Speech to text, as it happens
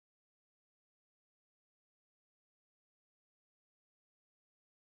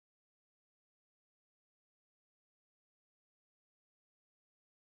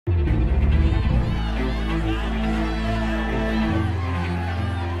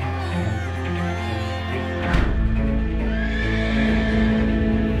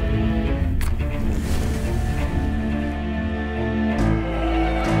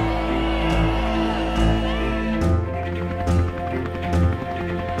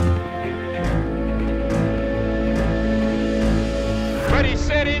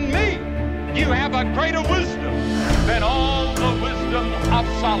got greater wisdom than all the wisdom of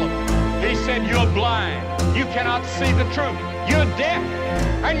Solomon. He said, you're blind. You cannot see the truth. You're deaf,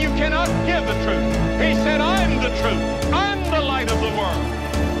 and you cannot hear the truth. He said, I'm the truth. I'm the light of the world.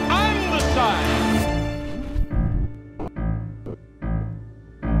 I'm the sign.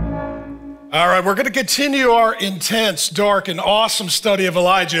 All right, we're going to continue our intense, dark, and awesome study of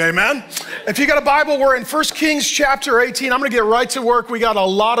Elijah, amen? If you got a Bible, we're in 1 Kings chapter 18. I'm going to get right to work. We got a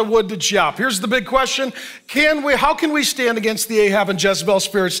lot of wood to chop. Here's the big question. How can we stand against the Ahab and Jezebel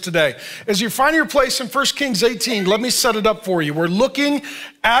spirits today? As you find your place in 1 Kings 18, let me set it up for you. We're looking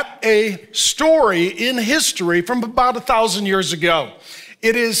at a story in history from about 1,000 years ago.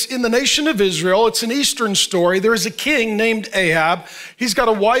 It is in the nation of Israel. It's an Eastern story. There is a king named Ahab. He's got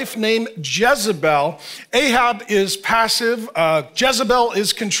a wife named Jezebel. Ahab is passive. Jezebel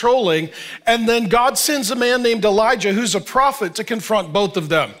is controlling. And then God sends a man named Elijah, who's a prophet, to confront both of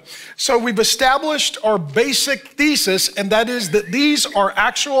them. So we've established our basic thesis, and that is that these are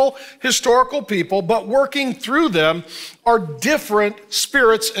actual historical people, but working through them are different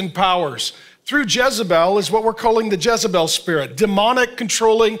spirits and powers. Through Jezebel is what we're calling the Jezebel spirit, demonic,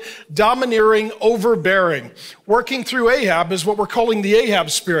 controlling, domineering, overbearing. Working through Ahab is what we're calling the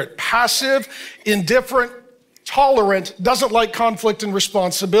Ahab spirit, passive, indifferent, tolerant, doesn't like conflict and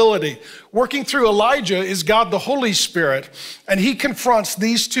responsibility. Working through Elijah is God the Holy Spirit, and he confronts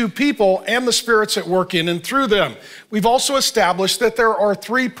these two people and the spirits at work in and through them. We've also established that there are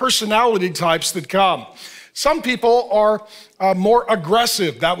three personality types that come. Some people are more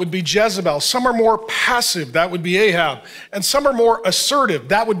aggressive, that would be Jezebel. Some are more passive, that would be Ahab. And some are more assertive,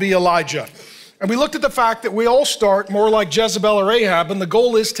 that would be Elijah. And we looked at the fact that we all start more like Jezebel or Ahab, and the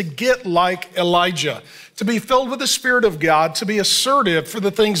goal is to get like Elijah, to be filled with the Spirit of God, to be assertive for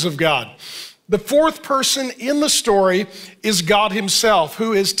the things of God. The fourth person in the story is God himself,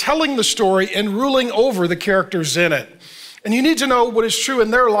 who is telling the story and ruling over the characters in it. And you need to know what is true in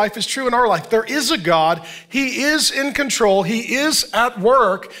their life is true in our life. There is a God. He is in control. He is at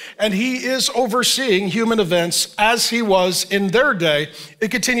work, and he is overseeing human events as he was in their day. It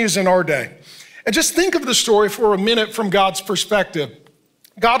continues in our day. And just think of the story for a minute from God's perspective.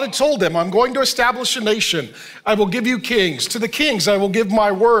 God had told them, I'm going to establish a nation. I will give you kings. To the kings, I will give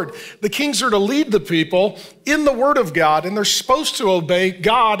my word. The kings are to lead the people in the word of God, and they're supposed to obey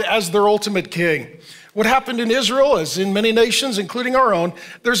God as their ultimate king. What happened in Israel, as in many nations, including our own,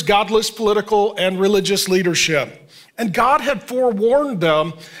 there's godless political and religious leadership. And God had forewarned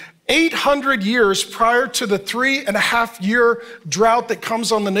them 800 years prior to the 3.5-year drought that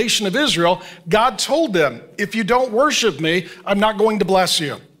comes on the nation of Israel. God told them, if you don't worship me, I'm not going to bless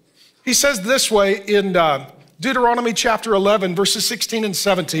you. He says this way in Deuteronomy chapter 11, verses 16 and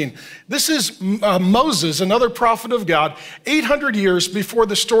 17. This is Moses, another prophet of God, 800 years before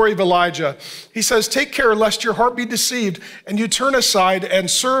the story of Elijah. He says, take care lest your heart be deceived and you turn aside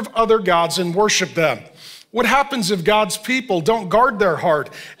and serve other gods and worship them. What happens if God's people don't guard their heart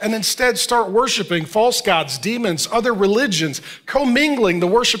and instead start worshiping false gods, demons, other religions, commingling the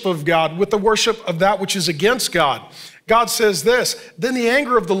worship of God with the worship of that which is against God? God says this, then the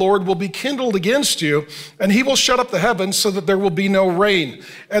anger of the Lord will be kindled against you, and he will shut up the heavens so that there will be no rain.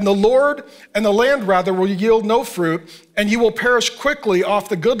 And the land will yield no fruit, and you will perish quickly off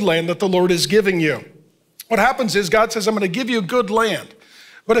the good land that the Lord is giving you. What happens is God says, I'm going to give you good land.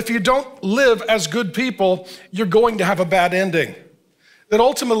 But if you don't live as good people, you're going to have a bad ending. That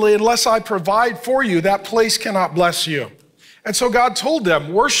ultimately, unless I provide for you, that place cannot bless you. And so God told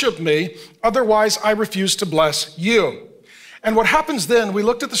them, worship me, otherwise I refuse to bless you. And what happens then, we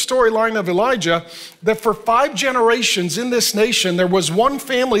looked at the storyline of Elijah, that for 5 generations in this nation, there was one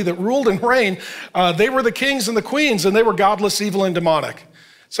family that ruled and reigned. They were the kings and the queens, and they were godless, evil, and demonic.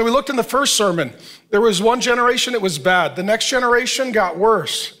 So we looked in the first sermon. There was one generation that was bad. The next generation got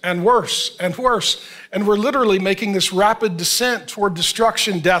worse and worse and worse. And we're literally making this rapid descent toward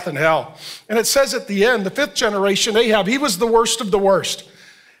destruction, death, and hell. And it says at the end, the 5th generation, Ahab, he was the worst of the worst.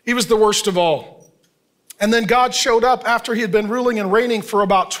 He was the worst of all. And then God showed up after he had been ruling and reigning for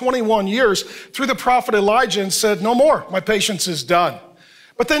about 21 years through the prophet Elijah and said, no more, my patience is done.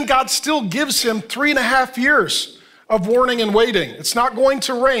 But then God still gives him 3.5 years of warning and waiting. It's not going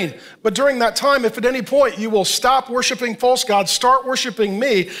to rain, but during that time, if at any point you will stop worshiping false gods, start worshiping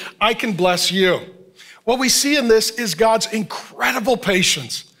me, I can bless you. What we see in this is God's incredible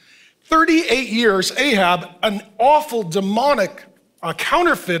patience. 38 years, Ahab, an awful demonic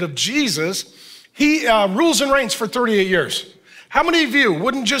counterfeit of Jesus, he rules and reigns for 38 years. How many of you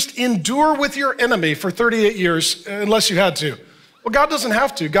wouldn't just endure with your enemy for 38 years unless you had to? Well, God doesn't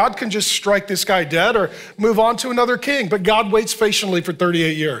have to. God can just strike this guy dead or move on to another king, but God waits patiently for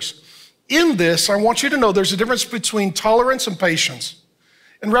 38 years. In this, I want you to know there's a difference between tolerance and patience.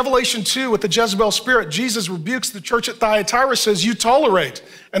 In Revelation 2, with the Jezebel spirit, Jesus rebukes the church at Thyatira, says, you tolerate,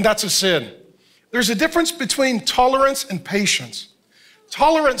 and that's a sin. There's a difference between tolerance and patience.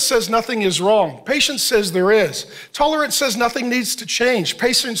 Tolerance says nothing is wrong. Patience says there is. Tolerance says nothing needs to change.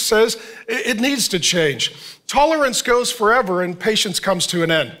 Patience says it needs to change. Tolerance goes forever, and patience comes to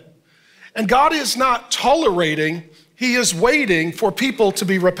an end. And God is not tolerating, he is waiting for people to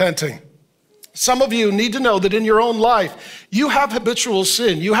be repenting. Some of you need to know that in your own life, you have habitual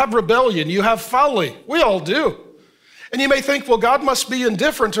sin, you have rebellion, you have folly. We all do. And you may think, well, God must be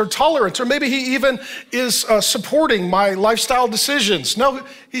indifferent or tolerant, or maybe he even is supporting my lifestyle decisions. No,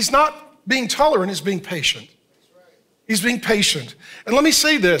 he's not being tolerant, he's being patient. He's being patient. And let me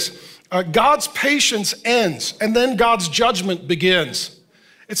say this, God's patience ends, and then God's judgment begins.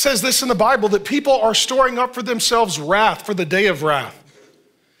 It says this in the Bible, that people are storing up for themselves wrath for the day of wrath.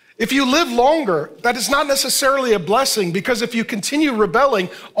 If you live longer, that is not necessarily a blessing, because if you continue rebelling,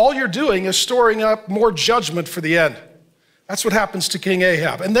 all you're doing is storing up more judgment for the end. That's what happens to King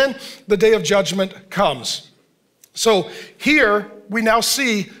Ahab. And then the day of judgment comes. So here we now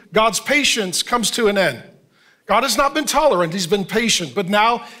see God's patience comes to an end. God has not been tolerant, he's been patient, but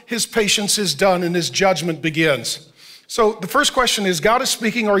now his patience is done and his judgment begins. So the first question is, God is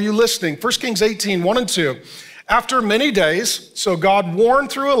speaking, are you listening? 1 Kings 18, 1 and 2. After many days, so God warned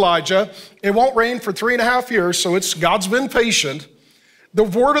through Elijah, it won't rain for 3.5 years, so God's been patient. The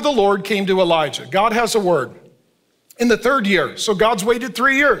word of the Lord came to Elijah. God has a word. In the 3rd year, so God's waited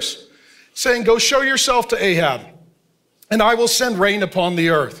 3 years, saying, go show yourself to Ahab, and I will send rain upon the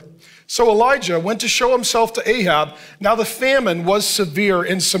earth. So Elijah went to show himself to Ahab. Now the famine was severe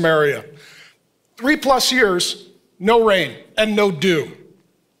in Samaria. 3+ years, no rain and no dew.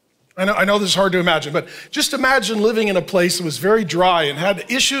 I know this is hard to imagine, but just imagine living in a place that was very dry and had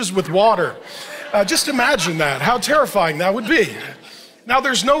issues with water. Just imagine that, how terrifying that would be. Now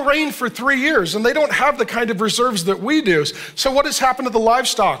there's no rain for 3 years, and they don't have the kind of reserves that we do. So what has happened to the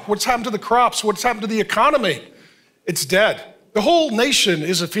livestock? What's happened to the crops? What's happened to the economy? It's dead. The whole nation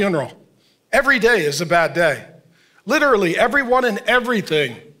is a funeral. Every day is a bad day. Literally, everyone and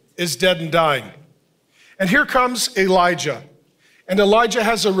everything is dead and dying. And here comes Elijah. And Elijah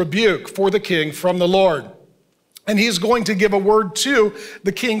has a rebuke for the king from the Lord. And he's going to give a word to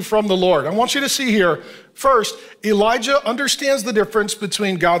the king from the Lord. I want you to see here, first, Elijah understands the difference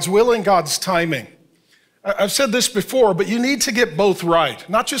between God's will and God's timing. I've said this before, but you need to get both right.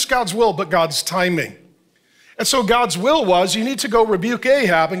 Not just God's will, but God's timing. And so God's will was, you need to go rebuke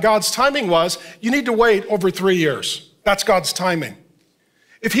Ahab, and God's timing was, you need to wait over 3 years. That's God's timing.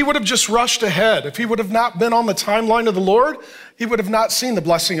 If he would have just rushed ahead, if he would have not been on the timeline of the Lord, he would have not seen the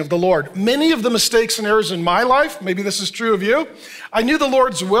blessing of the Lord. Many of the mistakes and errors in my life, maybe this is true of you, I knew the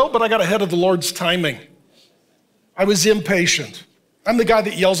Lord's will, but I got ahead of the Lord's timing. I was impatient. I'm the guy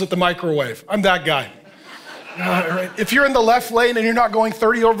that yells at the microwave. I'm that guy. Right. If you're in the left lane and you're not going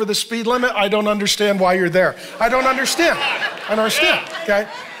 30 over the speed limit, I don't understand why you're there. I don't understand. I don't understand, okay?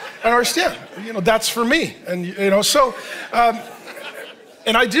 I don't understand. That's for me. And,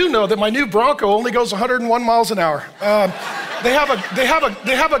 and I do know that my new Bronco only goes 101 miles an hour. They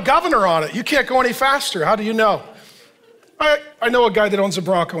have a governor on it. You can't go any faster. How do you know? I know a guy that owns a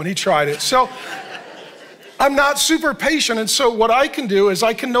Bronco, and he tried it. So I'm not super patient, and so what I can do is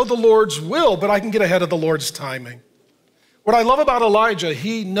I can know the Lord's will, but I can get ahead of the Lord's timing. What I love about Elijah,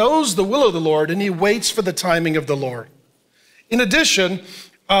 he knows the will of the Lord, and he waits for the timing of the Lord. In addition,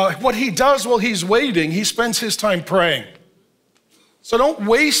 what he does while he's waiting, he spends his time praying. So don't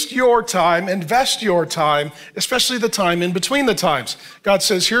waste your time, invest your time, especially the time in between the times. God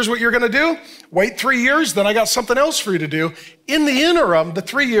says, here's what you're gonna do. Wait 3 years, then I got something else for you to do. In the interim, the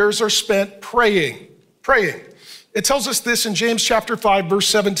 3 years are spent praying. It tells us this in James chapter 5, verse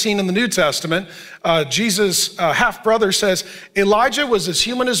 17 in the New Testament. Jesus' half-brother says, Elijah was as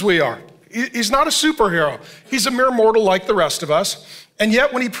human as we are. He's not a superhero. He's a mere mortal like the rest of us. And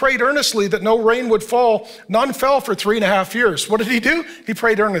yet when he prayed earnestly that no rain would fall, none fell for 3.5 years. What did he do? He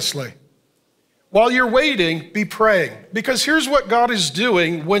prayed earnestly. While you're waiting, be praying. Because here's what God is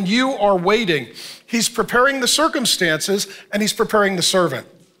doing when you are waiting. He's preparing the circumstances and he's preparing the servant.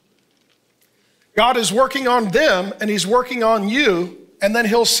 God is working on them and he's working on you, and then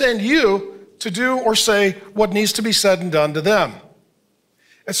he'll send you to do or say what needs to be said and done to them.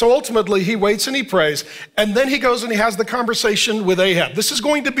 And so ultimately he waits and he prays, and then he goes and he has the conversation with Ahab. This is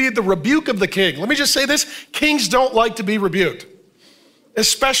going to be the rebuke of the king. Let me just say this, kings don't like to be rebuked,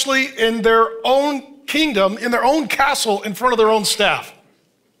 especially in their own kingdom, in their own castle, in front of their own staff.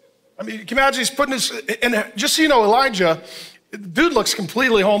 I mean, can you imagine he's putting his, and just so you know, Elijah, Dude looks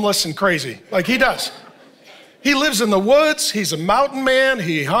completely homeless and crazy, like he does. He lives in the woods. He's a mountain man.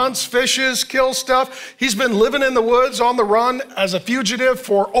 He hunts, fishes, kills stuff. He's been living in the woods on the run as a fugitive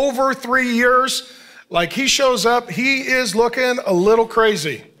for over 3 years. Like he shows up, he is looking a little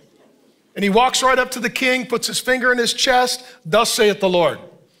crazy. And he walks right up to the king, puts his finger in his chest, thus saith the Lord.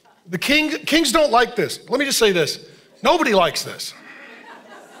 The kings don't like this. Let me just say this. Nobody likes this.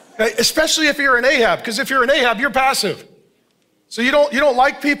 Okay? Especially if you're an Ahab, because if you're an Ahab, you're passive. So you don't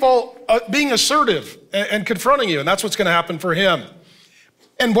like people being assertive and confronting you, and that's what's going to happen for him.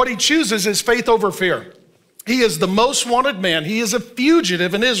 And what he chooses is faith over fear. He is the most wanted man. He is a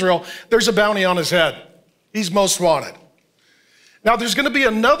fugitive in Israel. There's a bounty on his head. He's most wanted. Now, there's going to be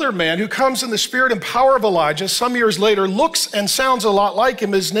another man who comes in the spirit and power of Elijah some years later, looks and sounds a lot like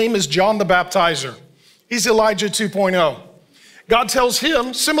him. His name is John the Baptizer. He's Elijah 2.0. God tells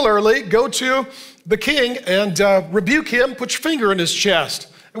him, similarly, go to the king and rebuke him, put your finger in his chest.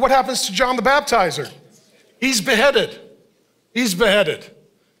 And what happens to John the Baptizer? He's beheaded. He's beheaded.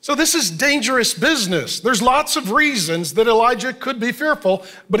 So this is dangerous business. There's lots of reasons that Elijah could be fearful,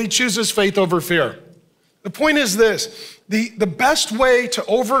 but he chooses faith over fear. The point is this, the best way to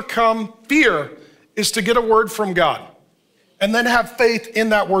overcome fear is to get a word from God and then have faith in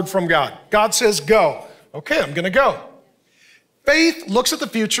that word from God. God says, go. Okay, I'm gonna go. Faith looks at the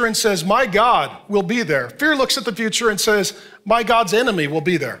future and says, my God will be there. Fear looks at the future and says, my God's enemy will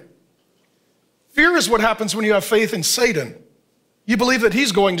be there. Fear is what happens when you have faith in Satan. You believe that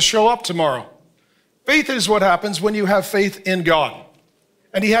he's going to show up tomorrow. Faith is what happens when you have faith in God.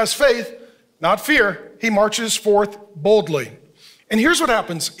 And he has faith, not fear. He marches forth boldly. And here's what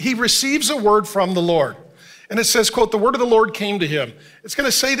happens. He receives a word from the Lord. And it says, quote, the word of the Lord came to him. It's going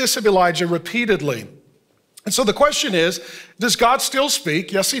to say this of Elijah repeatedly. And so the question is, does God still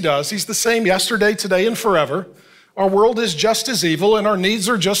speak? Yes, he does. He's the same yesterday, today, and forever. Our world is just as evil and our needs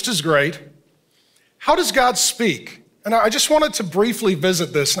are just as great. How does God speak? And I just wanted to briefly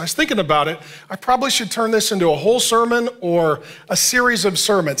visit this. And I was thinking about it. I probably should turn this into a whole sermon or a series of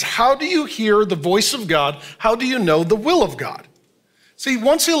sermons. How do you hear the voice of God? How do you know the will of God? See,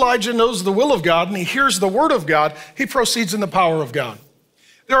 once Elijah knows the will of God and he hears the word of God, he proceeds in the power of God.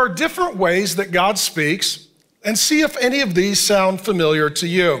 There are different ways that God speaks, and see if any of these sound familiar to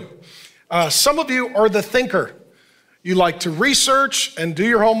you. Some of you are the thinker. You like to research and do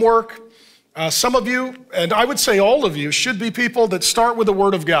your homework. Some of you, and I would say all of you, should be people that start with the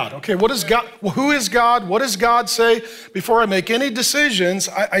word of God. Okay, what is God? Well, who is God? What does God say? Before I make any decisions,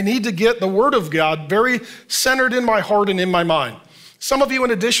 I need to get the word of God very centered in my heart and in my mind. Some of you,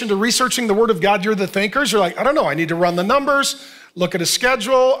 in addition to researching the word of God, you're the thinkers. You're like, I don't know, I need to run the numbers, look at a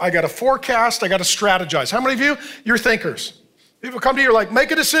schedule, I got to forecast, I got to strategize. How many of you, you're thinkers? People come to you, like, make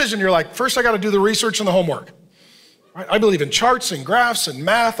a decision. You're like, first I got to do the research and the homework. Right? I believe in charts and graphs and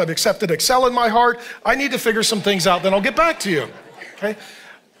math. I've accepted Excel in my heart. I need to figure some things out, then I'll get back to you, okay?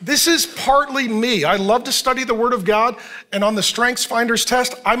 This is partly me. I love to study the word of God, and on the Strengths Finders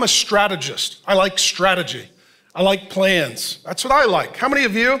test, I'm a strategist. I like strategy. I like plans. That's what I like. How many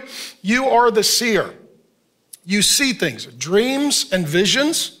of you, you are the seer? You see things, dreams and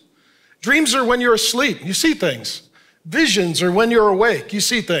visions. Dreams are when you're asleep, you see things. Visions are when you're awake, you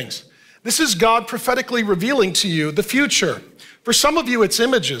see things. This is God prophetically revealing to you the future. For some of you, it's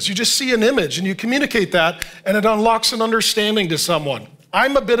images. You just see an image and you communicate that and it unlocks an understanding to someone.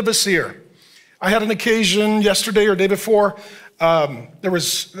 I'm a bit of a seer. I had an occasion yesterday or day before.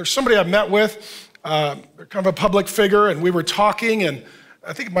 There's somebody I met with, kind of a public figure, and we were talking, and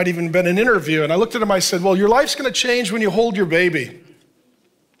I think it might even have been an interview, and I looked at him, I said, well, your life's gonna change when you hold your baby.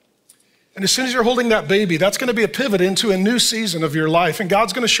 And as soon as you're holding that baby, that's gonna be a pivot into a new season of your life, and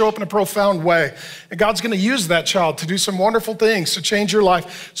God's gonna show up in a profound way, and God's gonna use that child to do some wonderful things to change your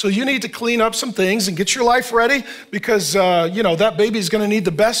life. So you need to clean up some things and get your life ready, because that baby's gonna need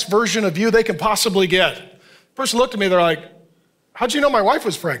the best version of you they can possibly get. The person looked at me, they're like, how'd you know my wife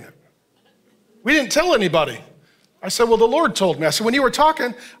was pregnant? We didn't tell anybody. I said, well, the Lord told me. I said, when you were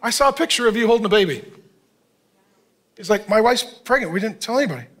talking, I saw a picture of you holding a baby. He's like, my wife's pregnant. We didn't tell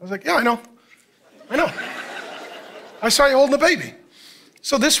anybody. I was like, yeah, I know. I saw you holding a baby.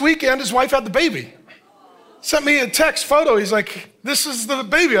 So this weekend, his wife had the baby. Sent me a text photo. He's like, this is the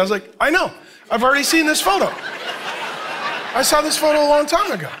baby. I was like, I know. I've already seen this photo. I saw this photo a long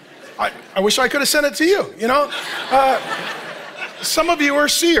time ago. I wish I could have sent it to you, Some of you are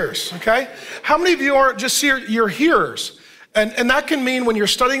seers, okay? How many of you aren't just seers, you're hearers? And that can mean when you're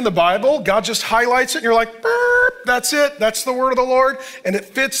studying the Bible, God just highlights it and you're like, burp, that's it, that's the word of the Lord, and it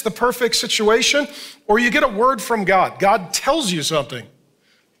fits the perfect situation. Or you get a word from God. God tells you something,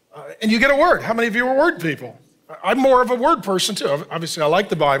 and you get a word. How many of you are word people? I'm more of a word person too. Obviously, I like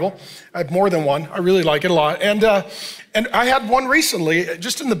the Bible. I have more than one. I really like it a lot. And I had one recently,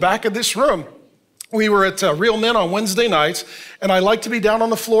 just in the back of this room. We were at Real Men on Wednesday nights, and I like to be down on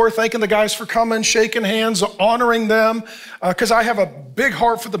the floor thanking the guys for coming, shaking hands, honoring them, because I have a big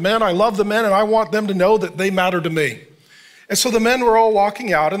heart for the men. I love the men, and I want them to know that they matter to me. And so the men were all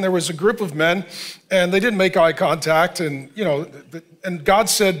walking out, and there was a group of men, and they didn't make eye contact, and and God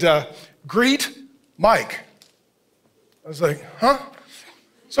said, greet Mike. I was like, huh?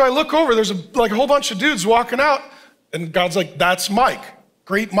 So I look over, there's a whole bunch of dudes walking out, and God's like, that's Mike.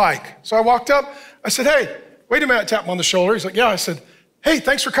 Greet Mike. So I walked up. I said, hey, wait a minute. I tapped him on the shoulder. He's like, yeah. I said, hey,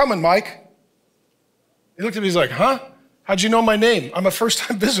 thanks for coming, Mike. He looked at me. He's like, huh? How'd you know my name? I'm a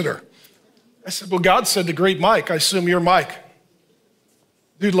first-time visitor. I said, well, God said to greet Mike. I assume you're Mike.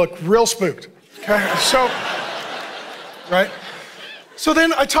 Dude looked real spooked. Okay, so, right? So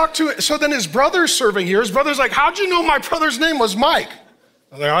then then his brother's serving here. His brother's like, how'd you know my brother's name was Mike?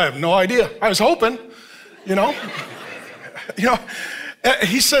 I was like, I have no idea. I was hoping,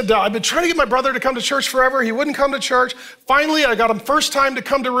 He said, I've been trying to get my brother to come to church forever. He wouldn't come to church. Finally, I got him first time to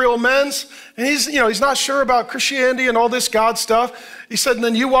come to Real Men's. And he's not sure about Christianity and all this God stuff. He said, and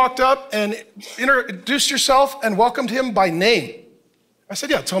then you walked up and introduced yourself and welcomed him by name. I said,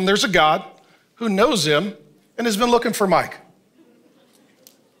 yeah, tell him there's a God who knows him and has been looking for Mike.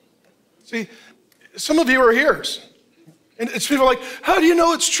 See, some of you are hearers. And it's people like, how do you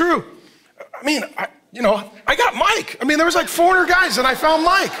know it's true? I mean, I got Mike. I mean, there was like 400 guys and I found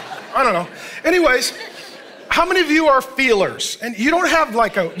Mike. I don't know. Anyways, how many of you are feelers? And you don't have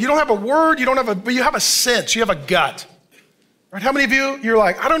a word, but you have a sense, you have a gut. Right? How many of you, you're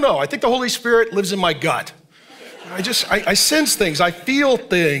like, I don't know. I think the Holy Spirit lives in my gut. I sense things, I feel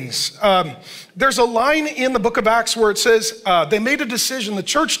things. There's a line in the book of Acts where it says, they made a decision, the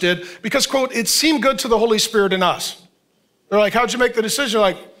church did, because, quote, it seemed good to the Holy Spirit in us. They're like, how'd you make the decision?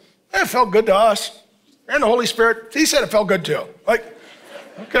 Like, it felt good to us. And the Holy Spirit, he said it felt good too. Like,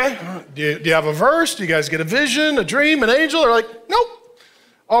 okay, do you have a verse? Do you guys get a vision, a dream, an angel? They're like, nope.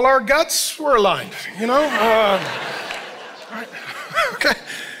 All our guts were aligned, right. Okay.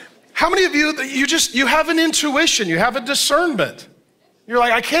 How many of you, you have an intuition, you have a discernment. You're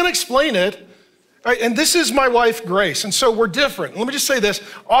like, I can't explain it. Right? And this is my wife, Grace, and so we're different. Let me just say this.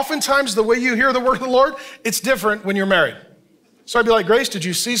 Oftentimes, the way you hear the word of the Lord, it's different when you're married. So I'd be like, Grace, did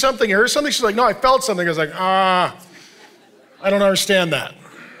you see something, hear something? She's like, no, I felt something. I was like, I don't understand that.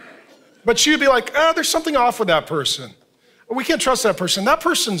 But she'd be like, there's something off with that person. We can't trust that person. That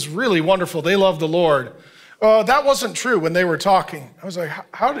person's really wonderful. They love the Lord. That wasn't true when they were talking. I was like,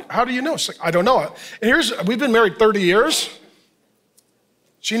 how do you know? She's like, I don't know. And we've been married 30 years.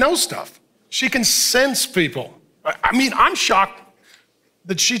 She knows stuff. She can sense people. I mean, I'm shocked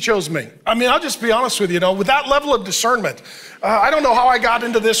that she chose me. I mean, I'll just be honest with you, with that level of discernment, I don't know how I got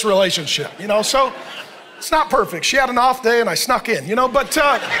into this relationship, so it's not perfect. She had an off day and I snuck in, but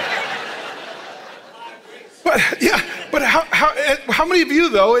how many of you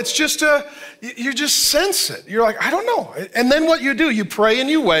though, it's just, you just sense it. You're like, I don't know. And then what you do, you pray and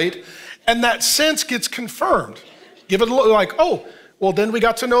you wait and that sense gets confirmed. Give it a look like, oh, well, then we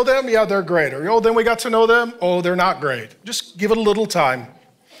got to know them. Yeah, they're great. Or, then we got to know them. Oh, they're not great. Just give it a little time.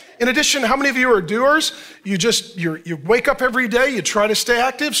 In addition, how many of you are doers? You wake up every day. You try to stay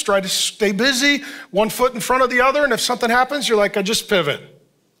active, try to stay busy, one foot in front of the other. And if something happens, you're like, I just pivot.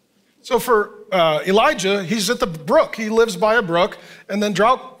 So for Elijah, he's at the brook. He lives by a brook. And then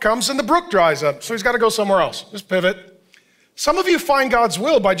drought comes and the brook dries up. So he's got to go somewhere else. Just pivot. Some of you find God's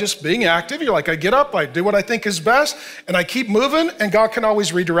will by just being active. You're like, I get up, I do what I think is best, and I keep moving, and God can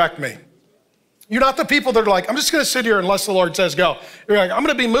always redirect me. You're not the people that are like, I'm just going to sit here unless the Lord says go. You're like, I'm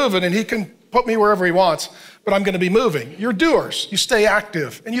going to be moving, and he can put me wherever he wants, but I'm going to be moving. You're doers. You stay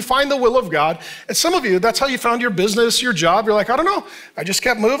active, and you find the will of God. And some of you, that's how you found your business, your job. You're like, I don't know. I just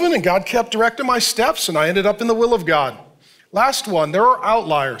kept moving, and God kept directing my steps, and I ended up in the will of God. Last one, there are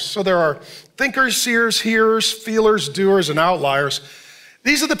outliers. So there are thinkers, seers, hearers, feelers, doers, and outliers.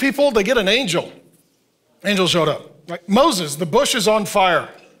 These are the people that get an angel. Angel showed up. Like Moses, the bush is on fire.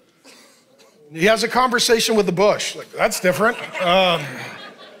 He has a conversation with the bush. Like, that's different.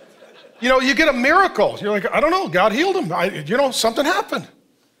 You get a miracle. You're like, I don't know, God healed him. Something happened.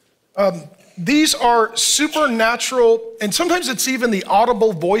 These are supernatural, and sometimes it's even the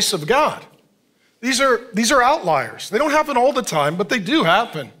audible voice of God. These are outliers. They don't happen all the time, but they do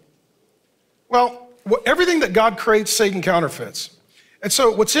happen. Well, everything that God creates, Satan counterfeits. And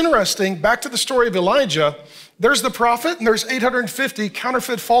so what's interesting, back to the story of Elijah, there's the prophet and there's 850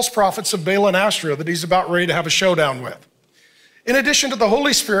 counterfeit false prophets of Baal and Ashtoreth that he's about ready to have a showdown with. In addition to the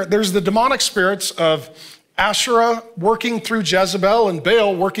Holy Spirit, there's the demonic spirits of Asherah working through Jezebel and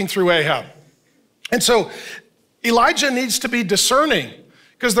Baal working through Ahab. And so Elijah needs to be discerning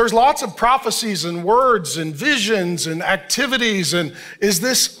because there's lots of prophecies and words and visions and activities. And is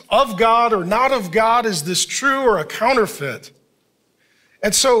this of God or not of God? Is this true or a counterfeit?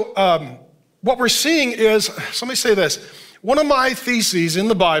 And so what we're seeing is, so let me say this. One of my theses in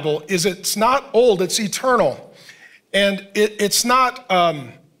the Bible is it's not old, it's eternal. And it's not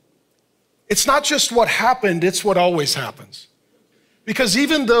just what happened, it's what always happens. Because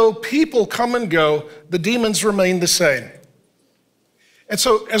even though people come and go, the demons remain the same. And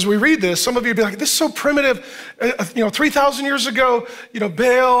so as we read this, some of you will be like, this is so primitive. 3,000 years ago,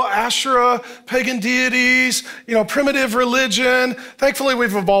 Baal, Asherah, pagan deities, primitive religion. Thankfully,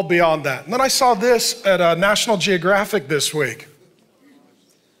 we've evolved beyond that. And then I saw this at National Geographic this week.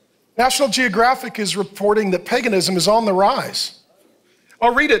 National Geographic is reporting that paganism is on the rise.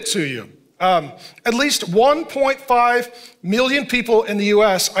 I'll read it to you. At least 1.5 million people in the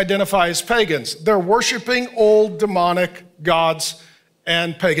US identify as pagans. They're worshiping old demonic gods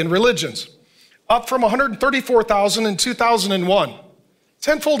and pagan religions, up from 134,000 in 2001,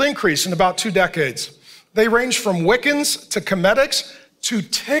 tenfold increase in about 2 decades. They range from Wiccans to Cometics to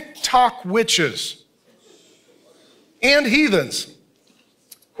TikTok witches and heathens.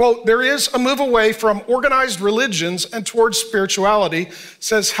 Quote, there is a move away from organized religions and towards spirituality,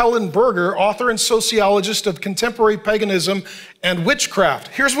 says Helen Berger, author and sociologist of contemporary paganism and witchcraft.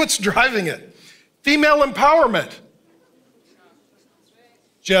 Here's what's driving it. Female empowerment.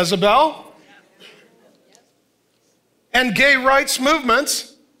 Jezebel, and gay rights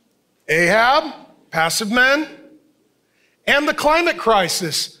movements, Ahab, passive men, and the climate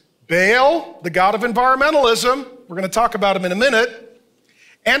crisis, Baal, the god of environmentalism, we're going to talk about him in a minute,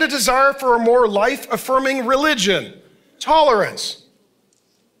 and a desire for a more life-affirming religion, tolerance.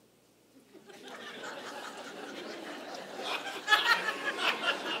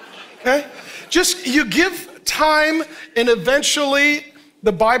 Okay? Just, you give time and eventually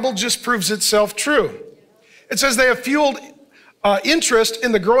the Bible just proves itself true. It says they have fueled interest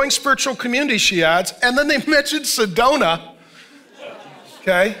in the growing spiritual community, she adds, and then they mentioned Sedona,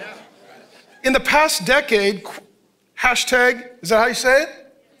 okay? In the past decade, hashtag, is that how you say it?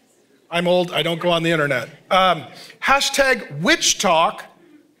 I'm old, I don't go on the internet. Hashtag witch talk,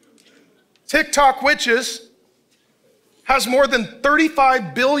 TikTok witches, has more than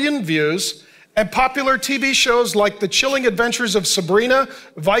 35 billion views, and popular TV shows like The Chilling Adventures of Sabrina,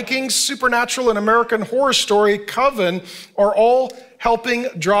 Vikings, Supernatural, and American Horror Story, Coven, are all helping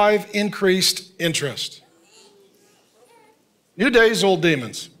drive increased interest. New days, old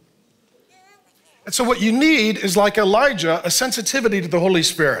demons. And so what you need is, like Elijah, a sensitivity to the Holy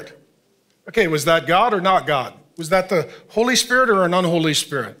Spirit. Okay, was that God or not God? Was that the Holy Spirit or an unholy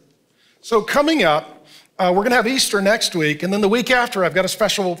spirit? So coming up, we're going to have Easter next week, and then the week after, I've got a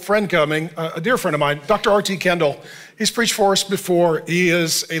special friend coming, a dear friend of mine, Dr. R.T. Kendall. He's preached for us before. He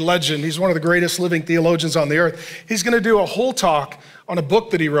is a legend. He's one of the greatest living theologians on the earth. He's going to do a whole talk on a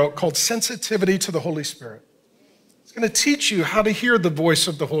book that he wrote called Sensitivity to the Holy Spirit. It's going to teach you how to hear the voice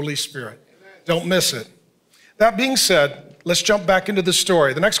of the Holy Spirit. Don't miss it. That being said, let's jump back into the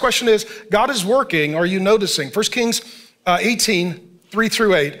story. The next question is, God is working. Are you noticing? 1 Kings 18, 3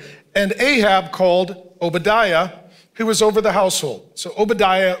 through 8. And Ahab called Obadiah, who was over the household. So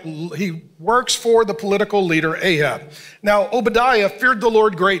Obadiah, he works for the political leader Ahab. Now, Obadiah feared the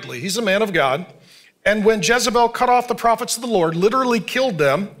Lord greatly. He's a man of God. And when Jezebel cut off the prophets of the Lord, literally killed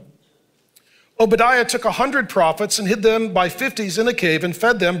them, Obadiah took 100 prophets and hid them by 50s in a cave and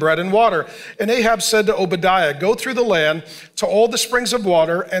fed them bread and water. And Ahab said to Obadiah, go through the land to all the springs of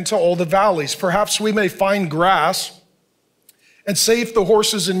water and to all the valleys. Perhaps we may find grass and save the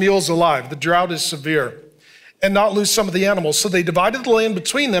horses and mules alive. The drought is severe, and not lose some of the animals. So they divided the land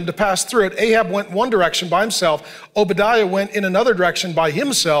between them to pass through it. Ahab went one direction by himself. Obadiah went in another direction by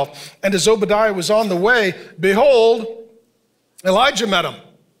himself. And as Obadiah was on the way, behold, Elijah met him.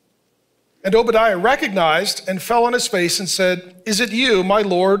 And Obadiah recognized and fell on his face and said, is it you, my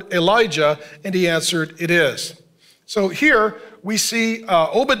Lord Elijah? And he answered, it is. So here we see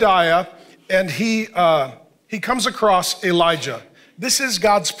Obadiah, and he comes across Elijah. This is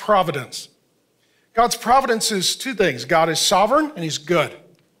God's providence. God's providence is two things. God is sovereign and he's good.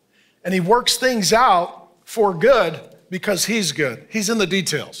 And he works things out for good because he's good. He's in the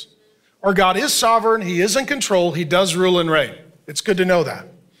details. Our God is sovereign, he is in control, he does rule and reign. It's good to know that.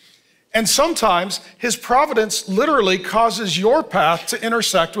 And sometimes his providence literally causes your path to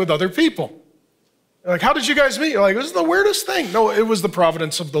intersect with other people. You're like, how did you guys meet? You're like, this is the weirdest thing. No, it was the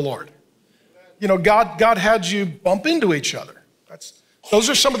providence of the Lord. God had you bump into each other. Those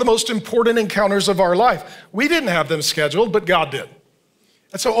are some of the most important encounters of our life. We didn't have them scheduled, but God did.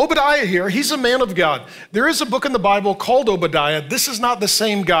 And so Obadiah here, he's a man of God. There is a book in the Bible called Obadiah. This is not the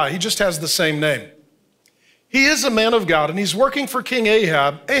same guy. He just has the same name. He is a man of God, and he's working for King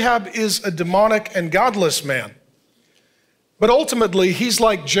Ahab. Ahab is a demonic and godless man. But ultimately, he's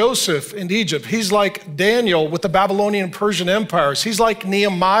like Joseph in Egypt. He's like Daniel with the Babylonian and Persian empires. He's like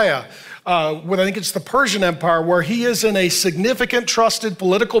Nehemiah with, I think it's the Persian Empire, where he is in a significant, trusted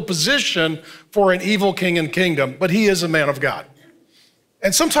political position for an evil king and kingdom. But he is a man of God.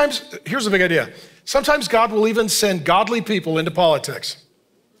 And sometimes, here's a big idea. Sometimes God will even send godly people into politics.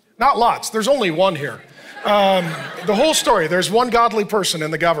 Not lots, there's only one here. The whole story, there's one godly person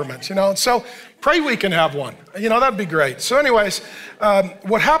in the government, so pray we can have one, that'd be great. So anyways,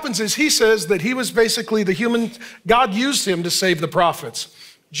 what happens is he says that he was basically God used him to save the prophets.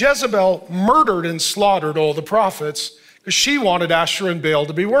 Jezebel murdered and slaughtered all the prophets because she wanted Asherah and Baal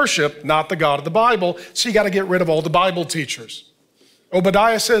to be worshiped, not the God of the Bible, so you got to get rid of all the Bible teachers.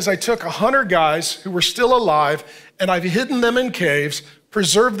 Obadiah says, I took 100 guys who were still alive, and I've hidden them in caves,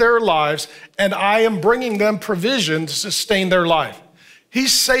 preserved their lives, and I am bringing them provision to sustain their life.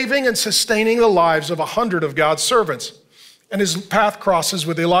 He's saving and sustaining the lives of 100 of God's servants, and his path crosses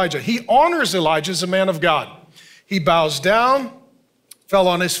with Elijah. He honors Elijah as a man of God. He bows down, fell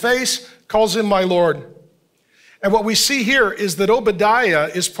on his face, calls him my Lord. And what we see here is that Obadiah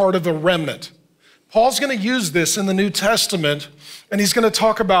is part of a remnant. Paul's going to use this in the New Testament, and he's going to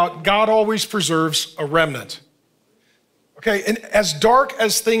talk about God always preserves a remnant. Okay, and as dark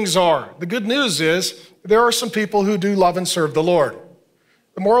as things are, the good news is there are some people who do love and serve the Lord.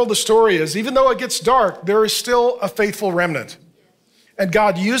 The moral of the story is, even though it gets dark, there is still a faithful remnant. And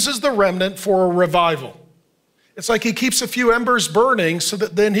God uses the remnant for a revival. It's like he keeps a few embers burning so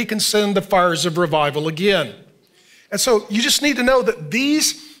that then he can send the fires of revival again. And so you just need to know that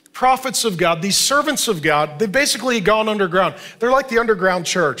these prophets of God, these servants of God, they've basically gone underground. They're like the underground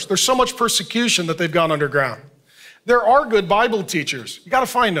church. There's so much persecution that they've gone underground. There are good Bible teachers. You got to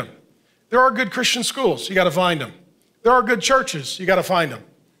find them. There are good Christian schools. You got to find them. There are good churches. You got to find them.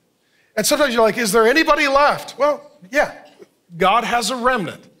 And sometimes you're like, is there anybody left? Well, yeah, God has a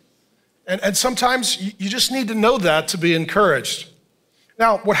remnant. And sometimes you just need to know that to be encouraged.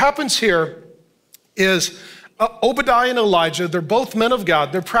 Now, what happens here is Obadiah and Elijah, they're both men of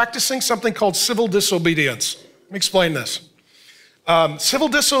God. They're practicing something called civil disobedience. Let me explain this. Civil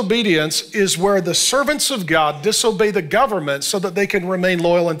disobedience is where the servants of God disobey the government so that they can remain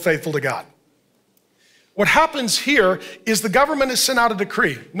loyal and faithful to God. What happens here is the government has sent out a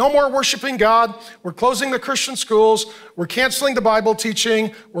decree. No more worshiping God. We're closing the Christian schools. We're canceling the Bible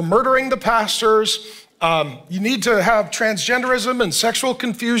teaching. We're murdering the pastors. You need to have transgenderism and sexual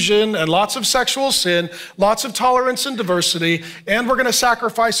confusion and lots of sexual sin, lots of tolerance and diversity, and we're going to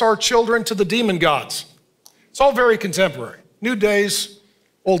sacrifice our children to the demon gods. It's all very contemporary. New days,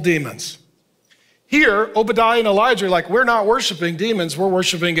 old demons. Here, Obadiah and Elijah are like, we're not worshiping demons, we're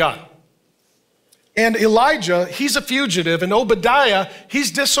worshiping God. And Elijah, he's a fugitive, and Obadiah,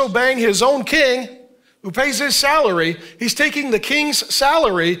 he's disobeying his own king who pays his salary. He's taking the king's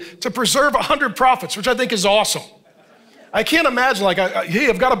salary to preserve 100 prophets, which I think is awesome. I can't imagine, like, hey,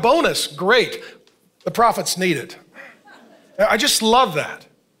 I've got a bonus. Great. The prophets need it. I just love that.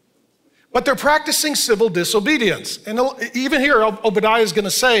 But they're practicing civil disobedience. And even here, Obadiah is going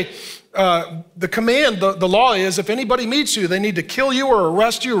to say, the command, the law is, if anybody meets you, they need to kill you or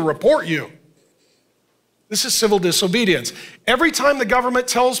arrest you or report you. This is civil disobedience. Every time the government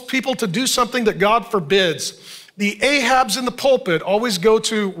tells people to do something that God forbids, the Ahabs in the pulpit always go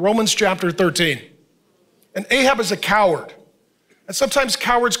to Romans chapter 13. And Ahab is a coward. And sometimes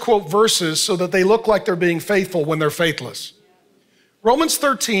cowards quote verses so that they look like they're being faithful when they're faithless. Romans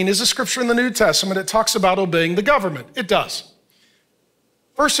 13 is a scripture in the New Testament. It talks about obeying the government. It does.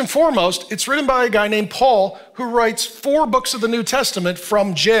 First and foremost, it's written by a guy named Paul who writes 4 books of the New Testament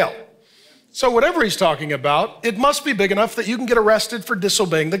from jail. So whatever he's talking about, it must be big enough that you can get arrested for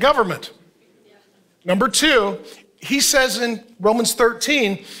disobeying the government. Number 2, he says in Romans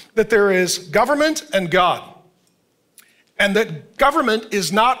 13 that there is government and God. And that government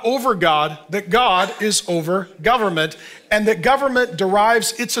is not over God, that God is over government, and that government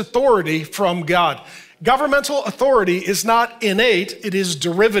derives its authority from God. Governmental authority is not innate, it is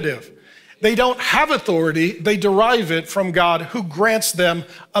derivative. They don't have authority, they derive it from God who grants them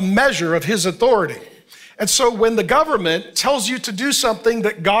a measure of his authority. And so when the government tells you to do something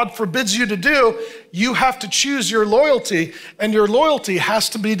that God forbids you to do, you have to choose your loyalty, and your loyalty has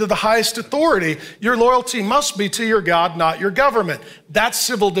to be to the highest authority. Your loyalty must be to your God, not your government. That's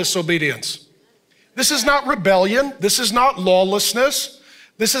civil disobedience. This is not rebellion. This is not lawlessness.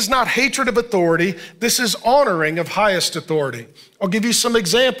 This is not hatred of authority. This is honoring of highest authority. I'll give you some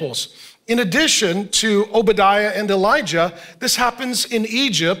examples. In addition to Obadiah and Elijah, this happens in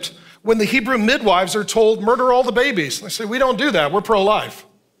Egypt when the Hebrew midwives are told, murder all the babies. They say, we don't do that, we're pro-life.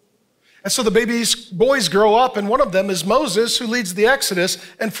 And so the boys grow up, and one of them is Moses, who leads the Exodus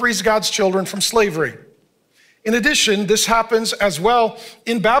and frees God's children from slavery. In addition, this happens as well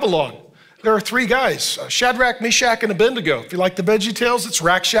in Babylon. There are three guys, Shadrach, Meshach, and Abednego. If you like the Veggie Tales, it's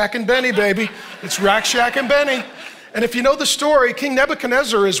Rack, Shack, and Benny, baby. It's Rack, Shack, and Benny. And if you know the story, King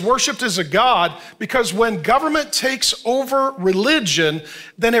Nebuchadnezzar is worshiped as a god because when government takes over religion,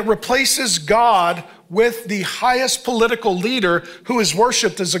 then it replaces God with the highest political leader who is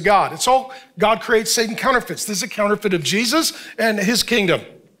worshiped as a god. It's all God creates, Satan counterfeits. This is a counterfeit of Jesus and his kingdom.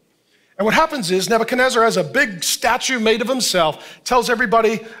 And what happens is Nebuchadnezzar has a big statue made of himself, tells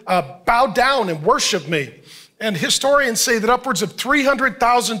everybody, bow down and worship me. And historians say that upwards of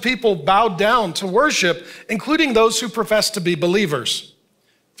 300,000 people bowed down to worship, including those who professed to be believers.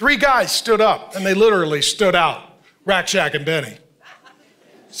 Three guys stood up, and they literally stood out, Rack, Shack, and Benny.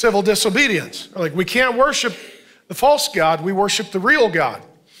 Civil disobedience. They're like, we can't worship the false God, we worship the real God.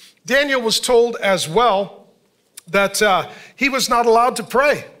 Daniel was told as well that he was not allowed to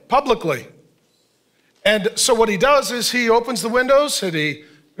pray publicly. And so what he does is he opens the windows and he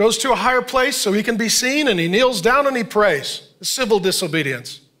goes to a higher place so he can be seen, and he kneels down and he prays. Civil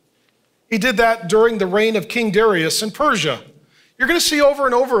disobedience. He did that during the reign of King Darius in Persia. You're going to see over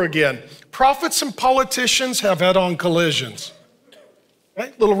and over again, prophets and politicians have head-on collisions.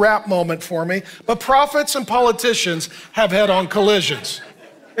 Okay? Little rap moment for me. But prophets and politicians have head-on collisions.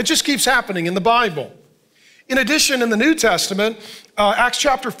 It just keeps happening in the Bible. In addition, in the New Testament, Acts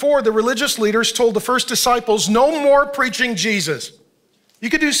chapter 4, the religious leaders told the first disciples, no more preaching Jesus. You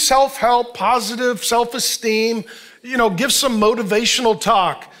could do self-help, positive self-esteem, give some motivational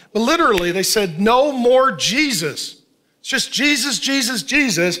talk. But literally, they said, no more Jesus. It's just Jesus, Jesus,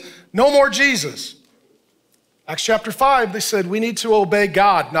 Jesus, no more Jesus. Acts chapter 5, they said, we need to obey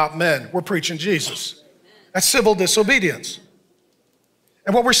God, not men. We're preaching Jesus. That's civil disobedience.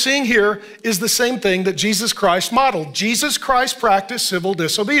 And what we're seeing here is the same thing that Jesus Christ modeled. Jesus Christ practiced civil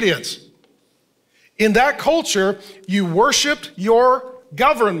disobedience. In that culture, you worshiped your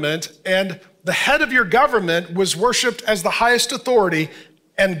government, and the head of your government was worshiped as the highest authority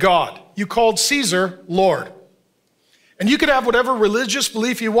and God. You called Caesar Lord. And you could have whatever religious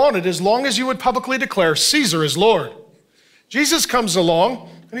belief you wanted as long as you would publicly declare Caesar is Lord. Jesus comes along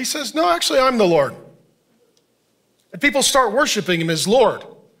and he says, no, actually, I'm the Lord. And people start worshiping him as Lord.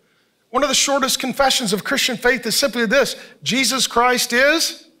 One of the shortest confessions of Christian faith is simply this: Jesus Christ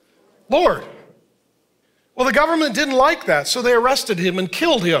is Lord. Well, the government didn't like that, so they arrested him and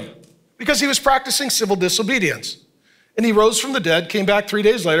killed him because he was practicing civil disobedience. And he rose from the dead, came back 3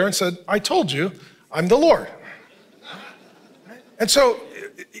 days later and said, I told you, I'm the Lord. And so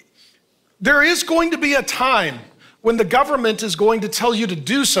there is going to be a time when the government is going to tell you to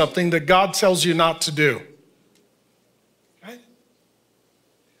do something that God tells you not to do. Okay?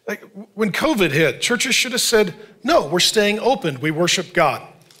 Like when COVID hit, churches should have said, no, we're staying open. We worship God.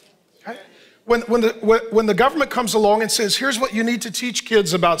 When the government comes along and says, here's what you need to teach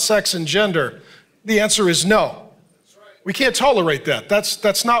kids about sex and gender, the answer is no. We can't tolerate that.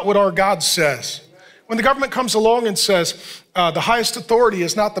 That's not what our God says. When the government comes along and says, the highest authority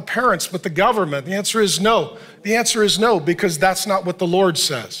is not the parents, but the government, the answer is no. The answer is no, because that's not what the Lord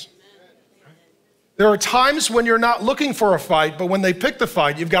says. There are times when you're not looking for a fight, but when they pick the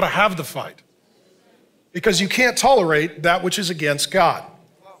fight, you've got to have the fight. Because you can't tolerate that which is against God.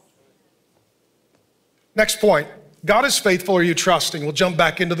 Next point, God is faithful, are you trusting? We'll jump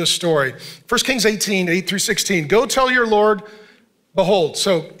back into the story. 1 Kings 18, 8 through 16. Go tell your Lord, behold.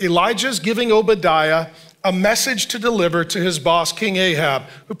 So Elijah's giving Obadiah a message to deliver to his boss, King Ahab,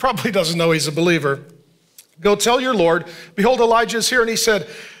 who probably doesn't know he's a believer. Go tell your Lord, behold, Elijah is here. And he said,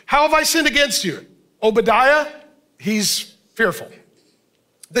 how have I sinned against you? Obadiah, he's fearful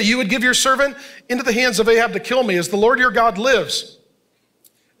that you would give your servant into the hands of Ahab to kill me, as the Lord your God lives.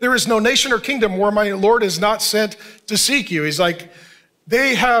 There is no nation or kingdom where my Lord is not sent to seek you. He's like,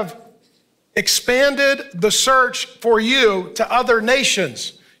 they have expanded the search for you to other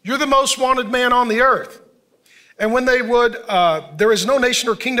nations. You're the most wanted man on the earth. And when they would, there is no nation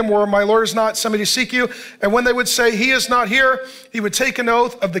or kingdom where my Lord is not sent to seek you. And when they would say, he is not here, he would take an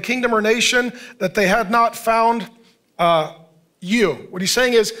oath of the kingdom or nation that they had not found you. What he's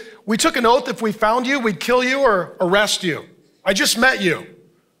saying is, we took an oath if we found you, we'd kill you or arrest you. I just met you.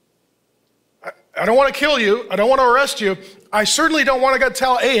 I don't want to kill you. I don't want to arrest you. I certainly don't want to go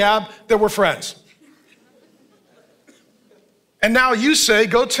tell Ahab that we're friends. And now you say,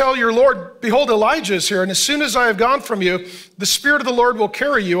 go tell your Lord, behold, Elijah is here. And as soon as I have gone from you, the Spirit of the Lord will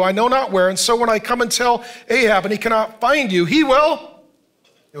carry you, I know not where. And so when I come and tell Ahab and he cannot find you, he'll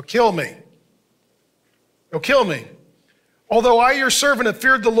kill me. He'll kill me. Although I, your servant, have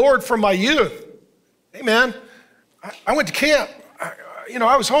feared the Lord from my youth. Hey man, I went to camp.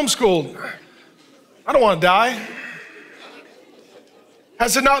 I was homeschooled. I don't want to die.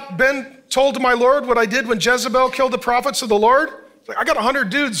 Has it not been told to my Lord what I did when Jezebel killed the prophets of the Lord? I got 100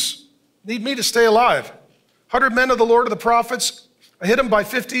 dudes need me to stay alive. 100 men of the Lord of the prophets. I hid them by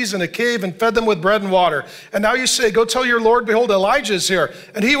 50s in a cave and fed them with bread and water. And now you say, go tell your Lord, behold, Elijah is here.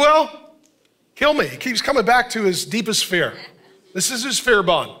 And he will kill me. He keeps coming back to his deepest fear. This is his fear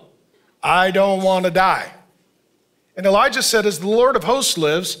bond. I don't want to die. And Elijah said, as the Lord of hosts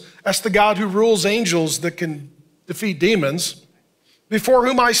lives, as the God who rules angels that can defeat demons, before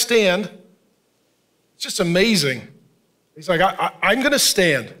whom I stand. It's just amazing. He's like, I'm going to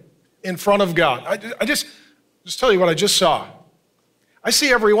stand in front of God. I just tell you what I just saw. I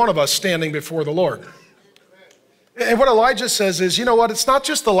see every one of us standing before the Lord. And what Elijah says is, you know what? It's not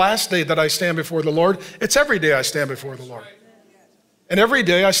just the last day that I stand before the Lord. It's every day I stand before the Lord. And every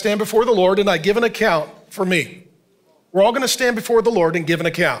day I stand before the Lord and I give an account for me. We're all going to stand before the Lord and give an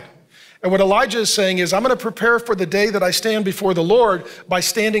account. And what Elijah is saying is, I'm going to prepare for the day that I stand before the Lord by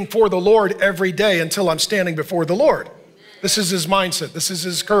standing for the Lord every day until I'm standing before the Lord. This is his mindset. This is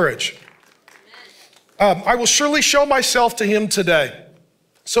his courage. I will surely show myself to him today.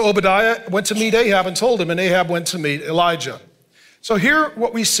 So Obadiah went to meet Ahab and told him, and Ahab went to meet Elijah. So here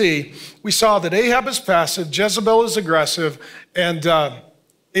what we see, we saw that Ahab is passive, Jezebel is aggressive, and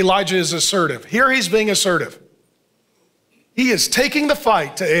Elijah is assertive. Here he's being assertive. He is taking the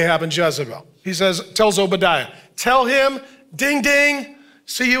fight to Ahab and Jezebel. He tells Obadiah, tell him, ding, ding,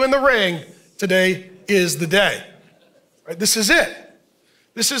 see you in the ring. Today is the day. Right, this is it.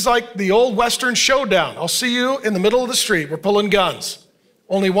 This is like the old Western showdown. I'll see you in the middle of the street. We're pulling guns.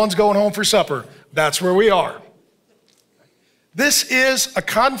 Only one's going home for supper. That's where we are. This is a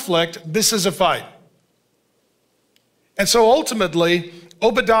conflict. This is a fight. And so ultimately,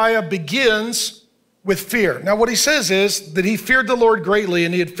 Obadiah begins with fear. Now what he says is that he feared the Lord greatly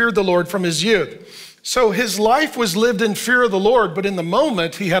and he had feared the Lord from his youth. So his life was lived in fear of the Lord, but in the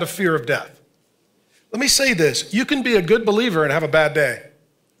moment he had a fear of death. Let me say this, you can be a good believer and have a bad day.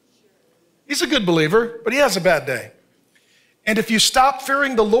 He's a good believer, but he has a bad day. And if you stop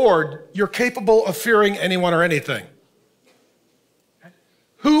fearing the Lord, you're capable of fearing anyone or anything.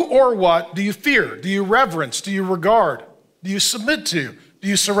 Who or what do you fear? Do you reverence? Do you regard? Do you submit to? Do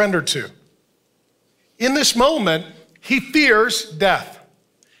you surrender to? In this moment, he fears death.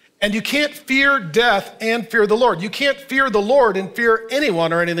 And you can't fear death and fear the Lord. You can't fear the Lord and fear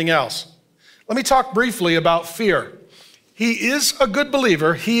anyone or anything else. Let me talk briefly about fear. He is a good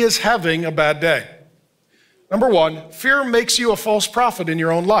believer. He is having a bad day. Number one, fear makes you a false prophet in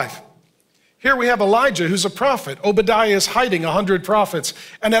your own life. Here we have Elijah, who's a prophet. Obadiah is hiding 100 prophets.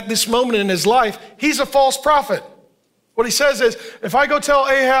 And at this moment in his life, he's a false prophet. What he says is, if I go tell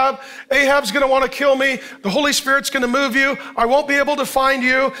Ahab, Ahab's going to want to kill me. The Holy Spirit's going to move you. I won't be able to find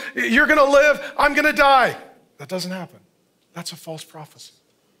you. You're going to live. I'm going to die. That doesn't happen. That's a false prophecy.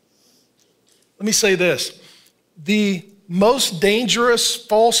 Let me say this. The most dangerous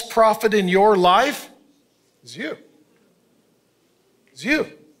false prophet in your life is you. It's you.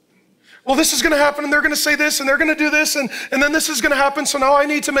 Well, this is going to happen, and they're going to say this, and they're going to do this, and then this is going to happen, so now I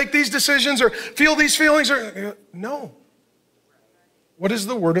need to make these decisions or feel these feelings. No. What is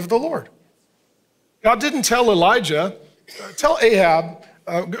the word of the Lord? God didn't tell Elijah, God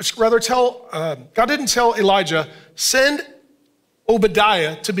didn't tell Elijah, send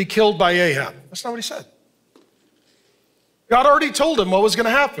Obadiah to be killed by Ahab. That's not what he said. God already told him what was going to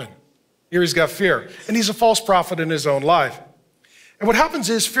happen. Here he's got fear, and he's a false prophet in his own life. And what happens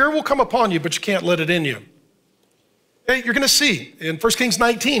is fear will come upon you, but you can't let it in you. Okay, you're going to see in 1 Kings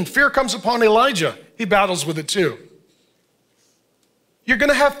 19, fear comes upon Elijah. He battles with it too. You're going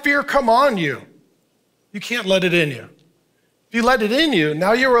to have fear come on you. You can't let it in you. If you let it in you,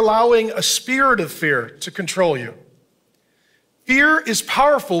 now you're allowing a spirit of fear to control you. Fear is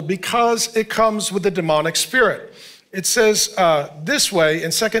powerful because it comes with a demonic spirit. It says this way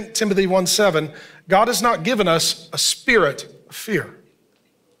in 2 Timothy 1:7, God has not given us a spirit of fear.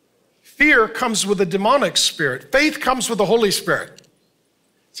 Fear comes with a demonic spirit. Faith comes with the Holy Spirit.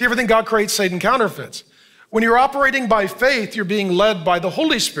 See, everything God creates, Satan counterfeits. When you're operating by faith, you're being led by the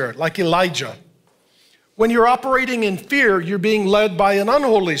Holy Spirit, like Elijah. When you're operating in fear, you're being led by an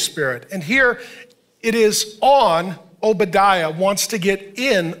unholy spirit. And here it is on Obadiah, wants to get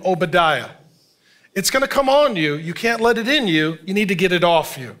in Obadiah. It's going to come on you. You can't let it in you. You need to get it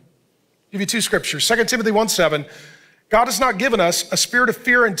off you. I'll give you two scriptures. 2 Timothy 1:7. God has not given us a spirit of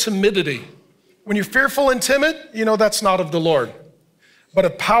fear and timidity. When you're fearful and timid, you know that's not of the Lord. But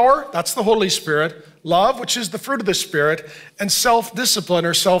of power, that's the Holy Spirit, love, which is the fruit of the Spirit, and self-discipline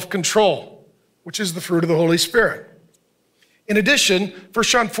or self-control, which is the fruit of the Holy Spirit. In addition, 1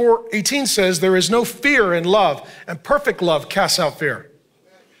 John 4:18 says, there is no fear in love, and perfect love casts out fear.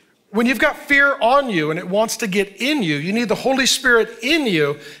 When you've got fear on you and it wants to get in you, you need the Holy Spirit in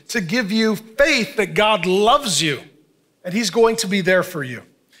you to give you faith that God loves you and he's going to be there for you.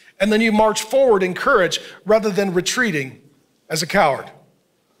 And then you march forward in courage rather than retreating as a coward.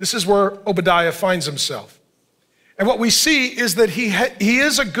 This is where Obadiah finds himself. And what we see is that he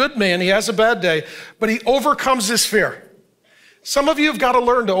is a good man, he has a bad day, but he overcomes his fear. Some of you have got to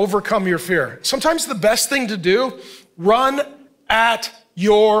learn to overcome your fear. Sometimes the best thing to do, run at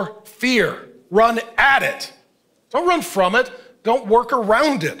your fear. Run at it. Don't run from it. Don't work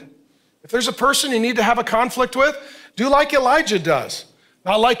around it. If there's a person you need to have a conflict with, do like Elijah does,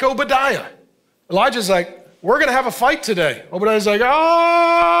 not like Obadiah. Elijah's like, we're going to have a fight today. Obadiah's like,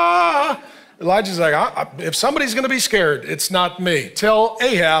 ah. Elijah's like, if somebody's going to be scared, it's not me. Tell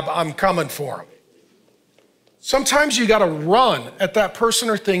Ahab I'm coming for him. Sometimes you got to run at that person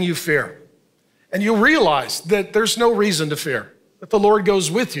or thing you fear. And you'll realize that there's no reason to fear, that the Lord goes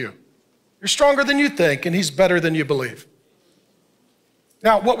with you. You're stronger than you think, and he's better than you believe.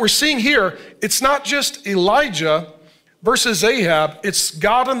 Now, what we're seeing here, it's not just Elijah versus Ahab, it's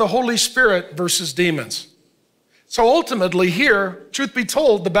God and the Holy Spirit versus demons. So ultimately here, truth be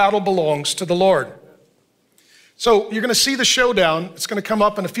told, the battle belongs to the Lord. So you're going to see the showdown. It's going to come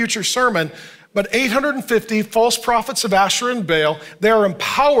up in a future sermon. But 850 false prophets of Asherah and Baal, they are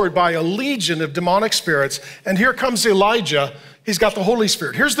empowered by a legion of demonic spirits. And here comes Elijah. He's got the Holy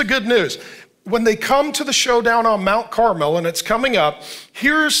Spirit. Here's the good news. When they come to the showdown on Mount Carmel, and it's coming up,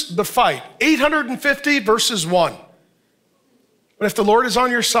 here's the fight. 850 versus 1. But if the Lord is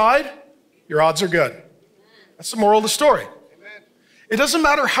on your side, your odds are good. That's the moral of the story. It doesn't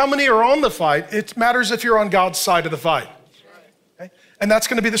matter how many are on the fight. It matters if you're on God's side of the fight. Okay? And that's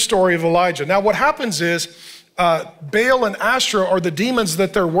going to be the story of Elijah. Now, what happens is Baal and Asherah are the demons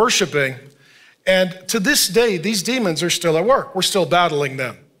that they're worshiping. And to this day, these demons are still at work. We're still battling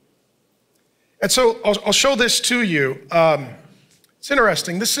them. And so I'll show this to you. It's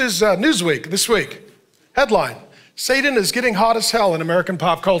interesting. This is Newsweek this week. Headline, Satan is getting hot as hell in American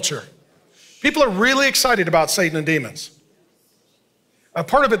pop culture. People are really excited about Satan and demons.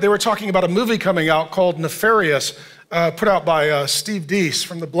 Part of it, they were talking about a movie coming out called Nefarious, put out by Steve Deese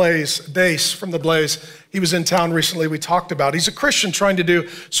from the Blaze. He was in town recently, we talked about. He's a Christian trying to do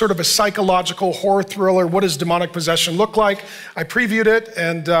sort of a psychological horror thriller. What does demonic possession look like? I previewed it,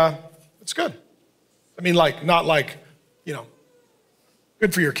 and it's good. I mean, not like,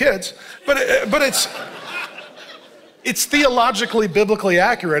 good for your kids, but it's theologically, biblically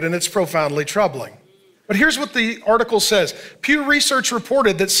accurate, and it's profoundly troubling. But here's what the article says. Pew Research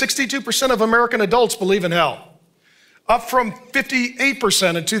reported that 62% of American adults believe in hell, up from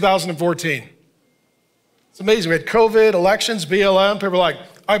 58% in 2014. It's amazing. We had COVID, elections, BLM. People are like,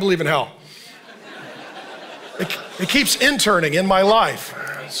 I believe in hell. It keeps interning in my life,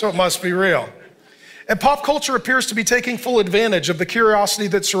 so it must be real. And pop culture appears to be taking full advantage of the curiosity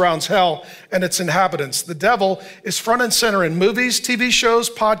that surrounds hell and its inhabitants. The devil is front and center in movies, TV shows,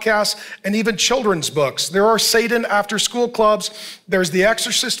 podcasts, and even children's books. There are Satan after-school clubs. There's The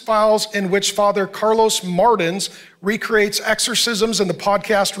Exorcist Files, in which Father Carlos Martins recreates exorcisms, and the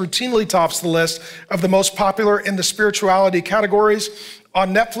podcast routinely tops the list of the most popular in the spirituality categories.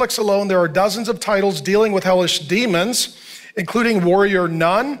 On Netflix alone, there are dozens of titles dealing with hellish demons, including Warrior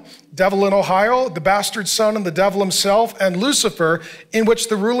Nun, Devil in Ohio, The Bastard Son and the Devil Himself, and Lucifer, in which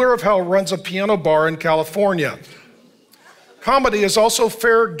the ruler of hell runs a piano bar in California. Comedy is also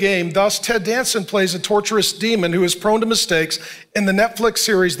fair game. Thus, Ted Danson plays a torturous demon who is prone to mistakes in the Netflix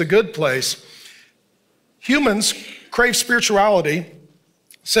series The Good Place. Humans crave spirituality,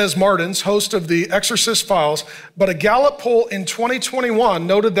 says Martins, host of The Exorcist Files, but a Gallup poll in 2021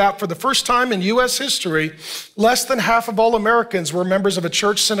 noted that for the first time in U.S. history, less than half of all Americans were members of a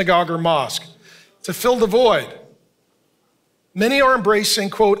church, synagogue, or mosque. To fill the void, many are embracing,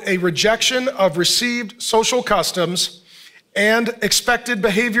 quote, a rejection of received social customs and expected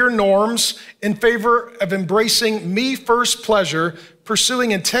behavior norms in favor of embracing me-first pleasure,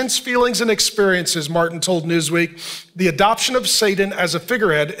 pursuing intense feelings and experiences, Martin told Newsweek. The adoption of Satan as a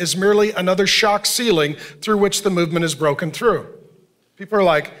figurehead is merely another shock ceiling through which the movement is broken through. People are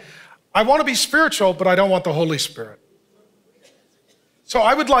like, I want to be spiritual, but I don't want the Holy Spirit. So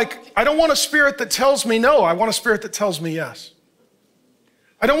I don't want a spirit that tells me no. I want a spirit that tells me yes.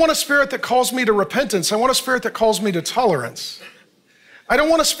 I don't want a spirit that calls me to repentance. I want a spirit that calls me to tolerance. I don't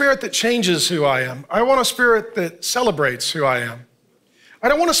want a spirit that changes who I am. I want a spirit that celebrates who I am. I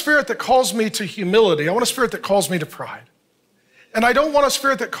don't want a spirit that calls me to humility. I want a spirit that calls me to pride. And I don't want a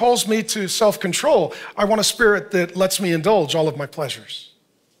spirit that calls me to self-control. I want a spirit that lets me indulge all of my pleasures.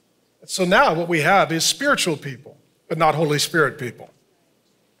 So now what we have is spiritual people, but not Holy Spirit people.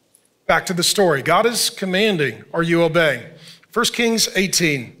 Back to the story. God is commanding. Are you obeying? 1 Kings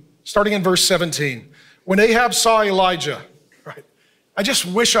 18, starting in verse 17. When Ahab saw Elijah, right? I just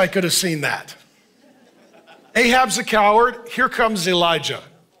wish I could have seen that. Ahab's a coward. Here comes Elijah.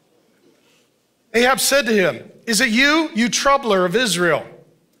 Ahab said to him, "Is it you, you troubler of Israel?"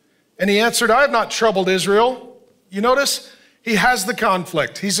 And he answered, "I have not troubled Israel." You notice? He has the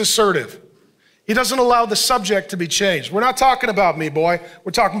conflict. He's assertive. He doesn't allow the subject to be changed. We're not talking about me, boy.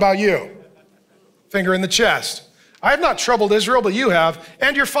 We're talking about you. Finger in the chest. I have not troubled Israel, but you have,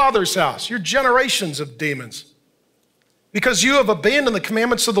 and your father's house, your generations of demons, because you have abandoned the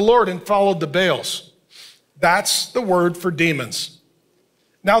commandments of the Lord and followed the Baals. That's the word for demons.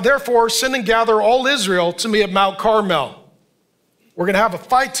 Now, therefore, send and gather all Israel to me at Mount Carmel. We're going to have a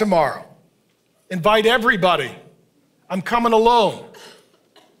fight tomorrow. Invite everybody. I'm coming alone.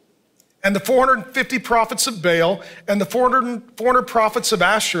 And the 450 prophets of Baal and the 400 prophets of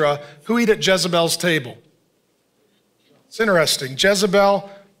Asherah who eat at Jezebel's table. It's interesting. Jezebel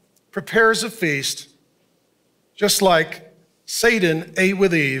prepares a feast just like Satan ate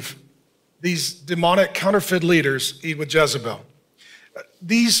with Eve. These demonic counterfeit leaders eat with Jezebel.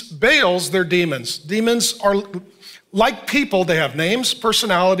 These Baals, they're demons. Demons are like people. They have names,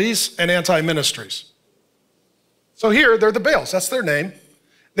 personalities, and anti-ministries. So here, they're the Baals. That's their name.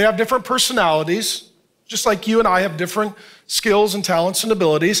 They have different personalities, just like you and I have different skills and talents and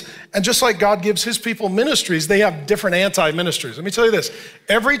abilities. And just like God gives his people ministries, they have different anti-ministries. Let me tell you this.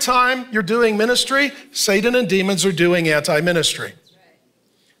 Every time you're doing ministry, Satan and demons are doing anti-ministry.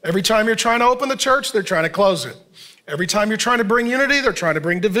 Every time you're trying to open the church, they're trying to close it. Every time you're trying to bring unity, they're trying to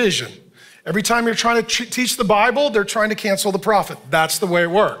bring division. Every time you're trying to teach the Bible, they're trying to cancel the prophet. That's the way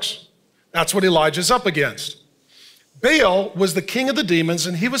it works. That's what Elijah's up against. Baal was the king of the demons,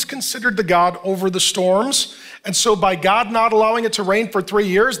 and he was considered the god over the storms. And so by God not allowing it to rain for 3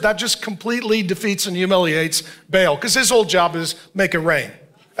 years, that just completely defeats and humiliates Baal, because his whole job is make it rain.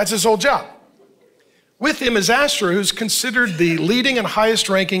 That's his whole job. With him is Asherah, who's considered the leading and highest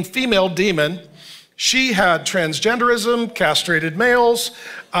ranking female demon. She had transgenderism, castrated males.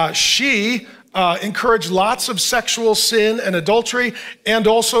 She encouraged lots of sexual sin and adultery. And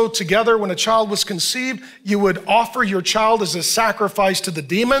also together, when a child was conceived, you would offer your child as a sacrifice to the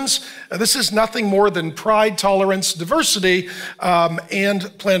demons. This is nothing more than pride, tolerance, diversity,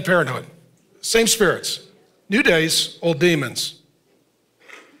 and Planned Parenthood. Same spirits. New days, old demons.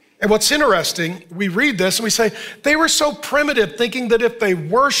 And what's interesting, we read this and we say, they were so primitive, thinking that if they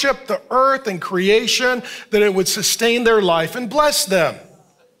worshiped the earth and creation, that it would sustain their life and bless them.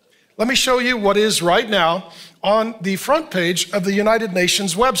 Let me show you what is right now on the front page of the United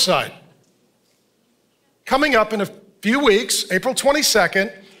Nations website. Coming up in a few weeks, April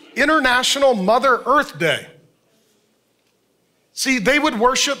 22nd, International Mother Earth Day. See, they would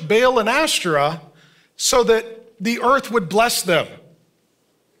worship Baal and Asherah so that the earth would bless them.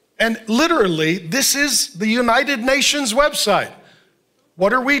 And literally, this is the United Nations website.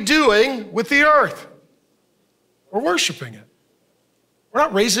 What are we doing with the earth? We're worshiping it. We're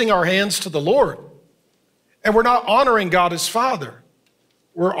not raising our hands to the Lord. And we're not honoring God as Father.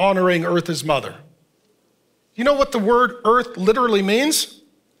 We're honoring earth as Mother. You know what the word earth literally means?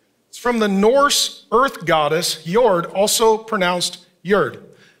 It's from the Norse earth goddess, Jord, also pronounced Yerd.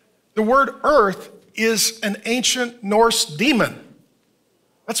 The word earth is an ancient Norse demon.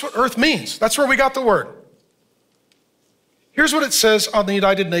 That's what earth means. That's where we got the word. Here's what it says on the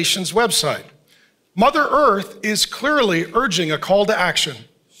United Nations website. Mother Earth is clearly urging a call to action.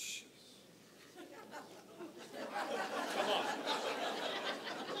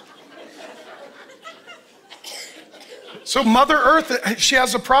 So Mother Earth, she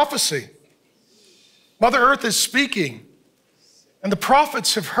has a prophecy. Mother Earth is speaking, and the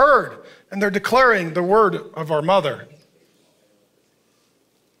prophets have heard, and they're declaring the word of our mother.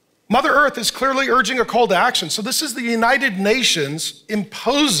 Mother Earth is clearly urging a call to action. So this is the United Nations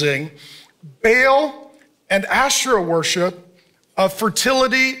imposing Baal and Asherah worship of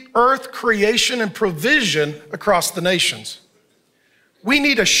fertility, earth, creation, and provision across the nations. We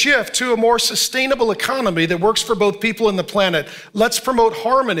need a shift to a more sustainable economy that works for both people and the planet. Let's promote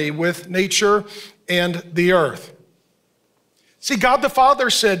harmony with nature and the earth. See, God the Father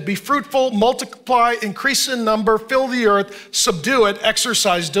said, be fruitful, multiply, increase in number, fill the earth, subdue it,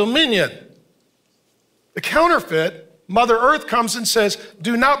 exercise dominion. The counterfeit, Mother Earth comes and says,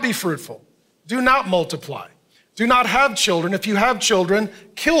 do not be fruitful, do not multiply, do not have children. If you have children,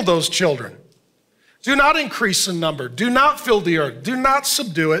 kill those children. Do not increase in number, do not fill the earth, do not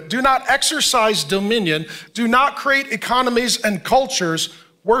subdue it, do not exercise dominion, do not create economies and cultures,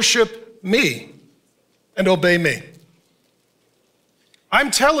 worship me and obey me. I'm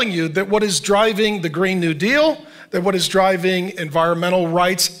telling you that what is driving the Green New Deal, that what is driving environmental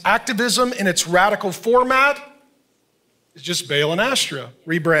rights activism in its radical format is just Baal and Asherah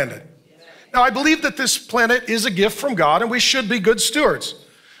rebranded. Now, I believe that this planet is a gift from God and we should be good stewards.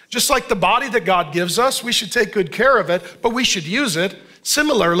 Just like the body that God gives us, we should take good care of it, but we should use it.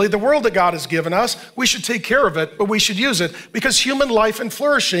 Similarly, the world that God has given us, we should take care of it, but we should use it because human life and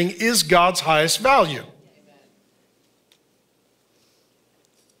flourishing is God's highest value.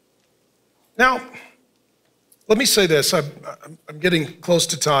 Now, let me say this. I'm getting close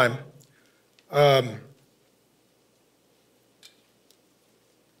to time.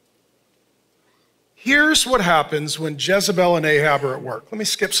 Here's what happens when Jezebel and Ahab are at work. Let me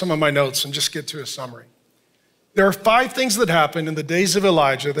skip some of my notes and just get to a summary. There are 5 things that happened in the days of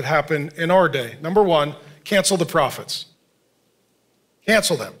Elijah that happen in our day. Number 1, cancel the prophets.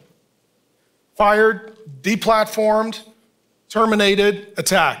 Cancel them. Fired, deplatformed, terminated,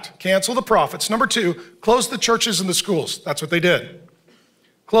 attacked. Cancel the prophets. Number 2, close the churches and the schools. That's what they did.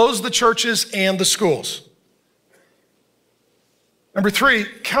 Close the churches and the schools. Number 3,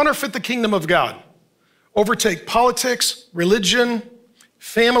 counterfeit the kingdom of God. Overtake politics, religion,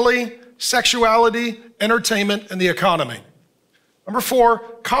 family, sexuality, entertainment, and the economy. Number 4,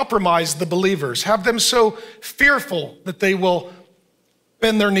 compromise the believers. Have them so fearful that they will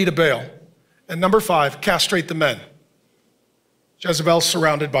bend their knee to Baal. And number 5, castrate the men. Jezebel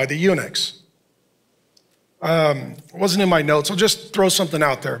surrounded by the eunuchs. It wasn't in my notes. I'll just throw something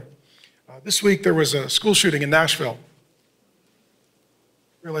out there. This week there was a school shooting in Nashville.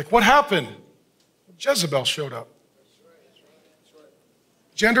 You're like, what happened? Jezebel showed up.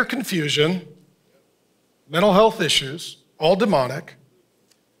 Gender confusion, mental health issues, all demonic.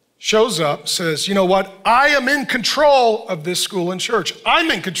 Shows up, says, you know what? I am in control of this school and church.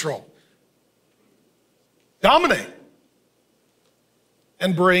 I'm in control. Dominate.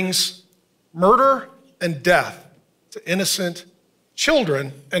 And brings murder and death to innocent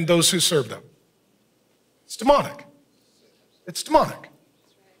children and those who serve them. It's demonic. It's demonic.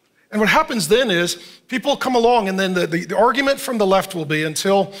 And what happens then is people come along and then the argument from the left will be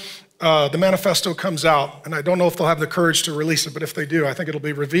until the manifesto comes out, and I don't know if they'll have the courage to release it, but if they do, I think it'll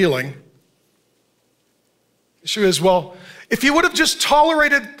be revealing. The issue is, well, if you would have just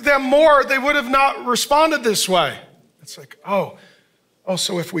tolerated them more, they would have not responded this way. It's like, oh,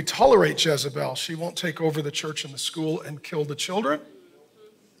 so if we tolerate Jezebel, she won't take over the church and the school and kill the children?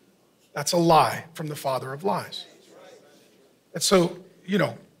 That's a lie from the father of lies. And so,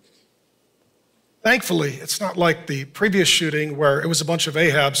 thankfully, it's not like the previous shooting where it was a bunch of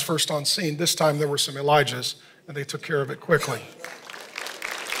Ahabs first on scene. This time there were some Elijahs, and they took care of it quickly.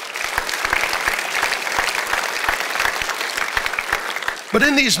 But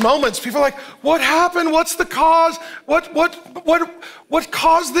in these moments, people are like, what happened? What's the cause? What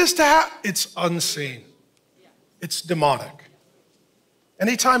caused this to happen? It's unseen. It's demonic.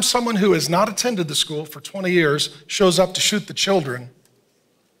 Anytime someone who has not attended the school for 20 years shows up to shoot the children,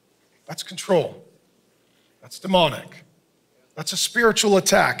 that's control. That's demonic. That's a spiritual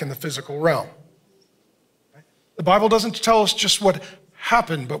attack in the physical realm. The Bible doesn't tell us just what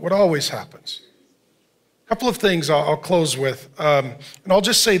happened, but what always happens. A couple of things I'll close with, and I'll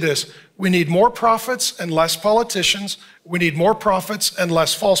just say this. We need more prophets and less politicians. We need more prophets and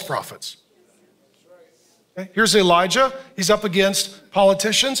less false prophets. Okay? Here's Elijah. He's up against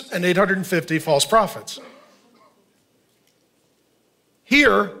politicians and 850 false prophets.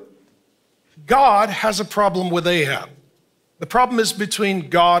 Here, God has a problem with Ahab. The problem is between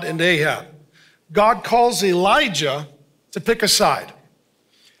God and Ahab. God calls Elijah to pick a side.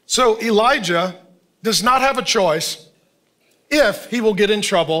 So Elijah does not have a choice if he will get in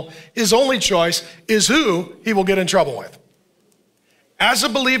trouble. His only choice is who he will get in trouble with. As a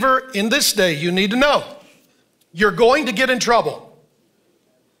believer in this day, you need to know you're going to get in trouble.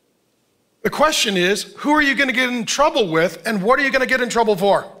 The question is, who are you going to get in trouble with, and what are you going to get in trouble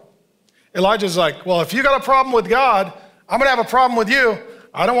for? Elijah's like, well, if you got a problem with God, I'm going to have a problem with you.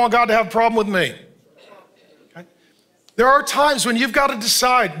 I don't want God to have a problem with me. Okay? There are times when you've got to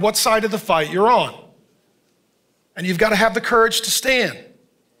decide what side of the fight you're on. And you've got to have the courage to stand.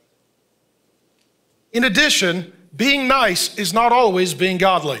 In addition, being nice is not always being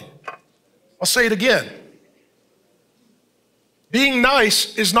godly. I'll say it again. Being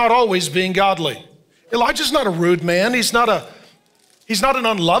nice is not always being godly. Elijah's not a rude man. He's not an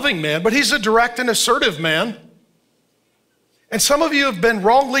unloving man, but he's a direct and assertive man. And some of you have been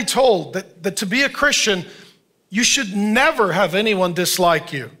wrongly told that to be a Christian, you should never have anyone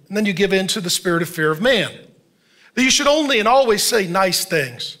dislike you. And then you give in to the spirit of fear of man. That you should only and always say nice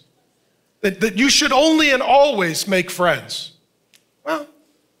things. That you should only and always make friends. Well,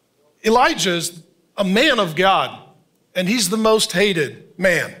 Elijah is a man of God, and he's the most hated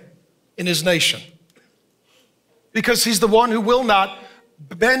man in his nation. Because he's the one who will not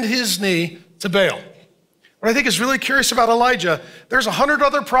bend his knee to Baal. What I think is really curious about Elijah, there's 100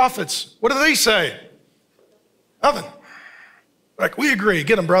 other prophets. What do they say? Nothing. Like, we agree.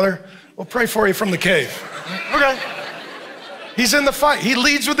 Get him, brother. We'll pray for you from the cave. Okay. He's in the fight. He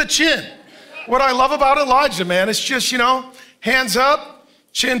leads with a chin. What I love about Elijah, man, it's just, hands up,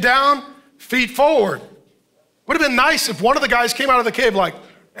 chin down, feet forward. Would have been nice if one of the guys came out of the cave like,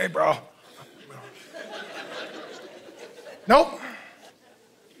 hey, bro. Nope.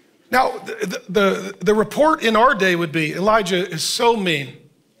 Now, the report in our day would be, Elijah is so mean.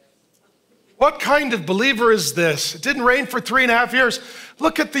 What kind of believer is this? It didn't rain for 3.5 years.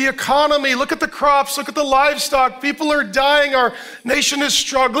 Look at the economy, look at the crops, look at the livestock. People are dying, our nation is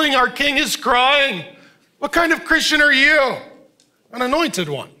struggling, our king is crying. What kind of Christian are you? An anointed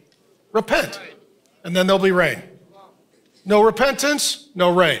one. Repent, and then there'll be rain. No repentance,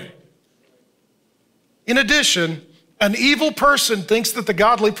 no rain. In addition, an evil person thinks that the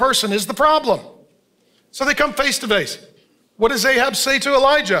godly person is the problem. So they come face to face. What does Ahab say to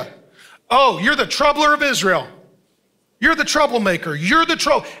Elijah? Oh, you're the troubler of Israel. You're the troublemaker. You're the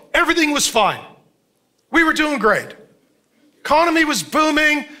trouble. Everything was fine. We were doing great. Economy was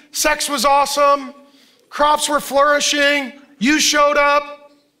booming. Sex was awesome. Crops were flourishing. You showed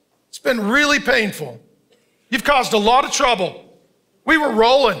up. It's been really painful. You've caused a lot of trouble. We were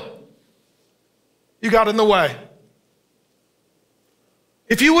rolling. You got in the way.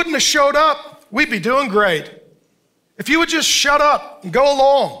 If you wouldn't have showed up, we'd be doing great. If you would just shut up and go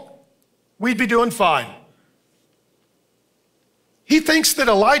along, we'd be doing fine. He thinks that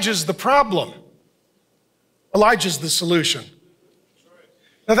Elijah's the problem. Elijah's the solution.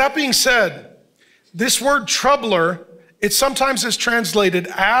 Now, that being said, this word troubler, it sometimes is translated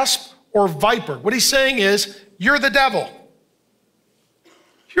asp or viper. What he's saying is, you're the devil.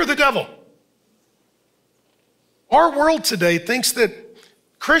 You're the devil. Our world today thinks that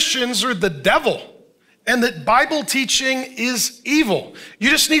Christians are the devil and that Bible teaching is evil. You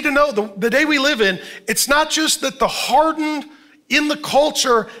just need to know the day we live in, it's not just that the hardened in the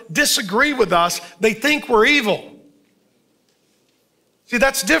culture disagree with us, they think we're evil. See,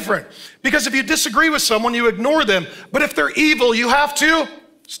 that's different. Because if you disagree with someone, you ignore them. But if they're evil, you have to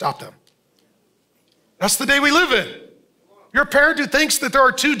stop them. That's the day we live in. You're a parent who thinks that there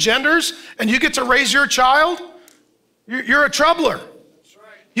are two genders and you get to raise your child, you're a troubler.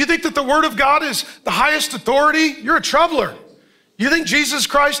 You think that the Word of God is the highest authority? You're a troubler. You think Jesus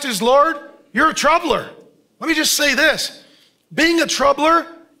Christ is Lord? You're a troubler. Let me just say this. Being a troubler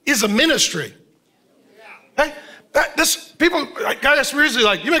is a ministry. Okay? People, guys ask me recently,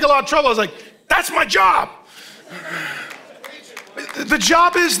 like, you make a lot of trouble. I was like, that's my job. The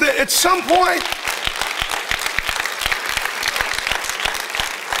job is that at some point,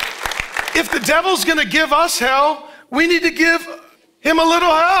 if the devil's gonna give us hell, we need to give him a little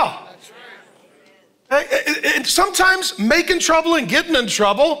hell. And sometimes making trouble and getting in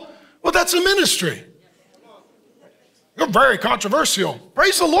trouble, well, that's a ministry. You're very controversial.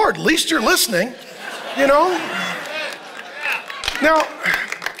 Praise the Lord, at least you're listening, Now,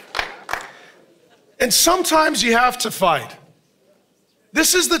 and sometimes you have to fight.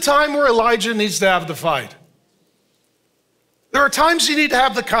 This is the time where Elijah needs to have the fight. There are times you need to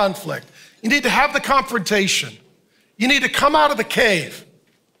have the conflict. You need to have the confrontation. You need to come out of the cave.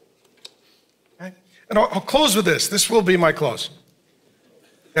 Okay? And I'll close with this. This will be my close.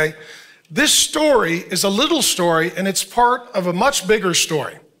 Okay? This story is a little story, and it's part of a much bigger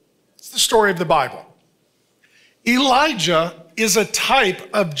story. It's the story of the Bible. Elijah is a type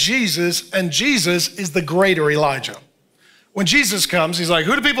of Jesus, and Jesus is the greater Elijah. When Jesus comes, he's like,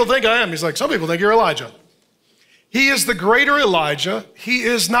 who do people think I am? He's like, some people think you're Elijah. He is the greater Elijah. He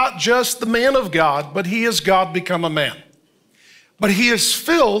is not just the man of God, but he is God become a man. But he is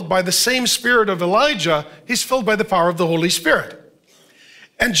filled by the same spirit of Elijah. He's filled by the power of the Holy Spirit.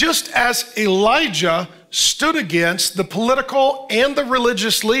 And just as Elijah stood against the political and the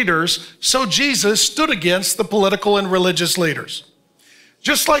religious leaders, so Jesus stood against the political and religious leaders.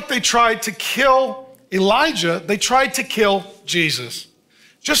 Just like they tried to kill Elijah, they tried to kill Jesus.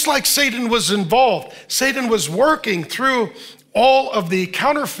 Just like Satan was involved, Satan was working through all of the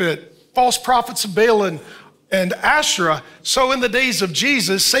counterfeit false prophets of Baal and Asherah. So in the days of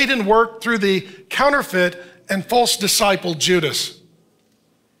Jesus, Satan worked through the counterfeit and false disciple Judas.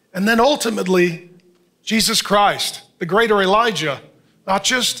 And then ultimately, Jesus Christ, the greater Elijah, not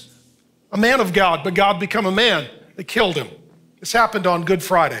just a man of God, but God become a man. They killed him. This happened on Good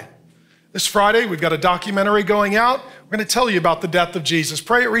Friday. This Friday, we've got a documentary going out. We're going to tell you about the death of Jesus.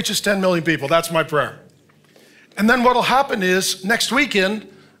 Pray it reaches 10 million people. That's my prayer. And then what will happen is next weekend,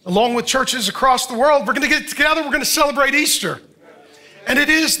 along with churches across the world, we're going to get together. We're going to celebrate Easter. And it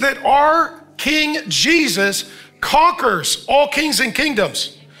is that our King Jesus conquers all kings and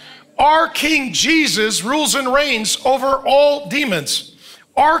kingdoms. Our King Jesus rules and reigns over all demons.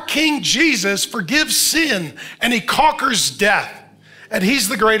 Our King Jesus forgives sin and he conquers death. And he's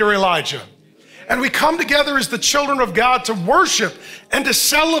the greater Elijah. And we come together as the children of God to worship and to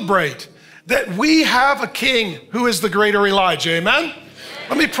celebrate that we have a king who is the greater Elijah. Amen?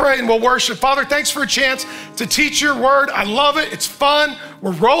 Let me pray and we'll worship. Father, thanks for a chance to teach your word. I love it. It's fun.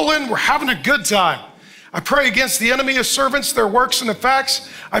 We're rolling. We're having a good time. I pray against the enemy of servants, their works and effects.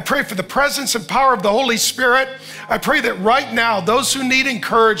 I pray for the presence and power of the Holy Spirit. I pray that right now, those who need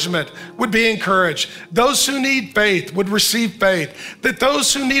encouragement would be encouraged. Those who need faith would receive faith. That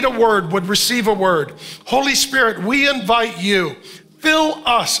those who need a word would receive a word. Holy Spirit, we invite you. Fill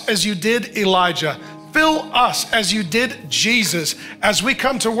us as you did Elijah. Fill us as you did Jesus as we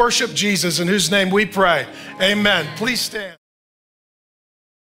come to worship Jesus, in whose name we pray. Amen. Please stand.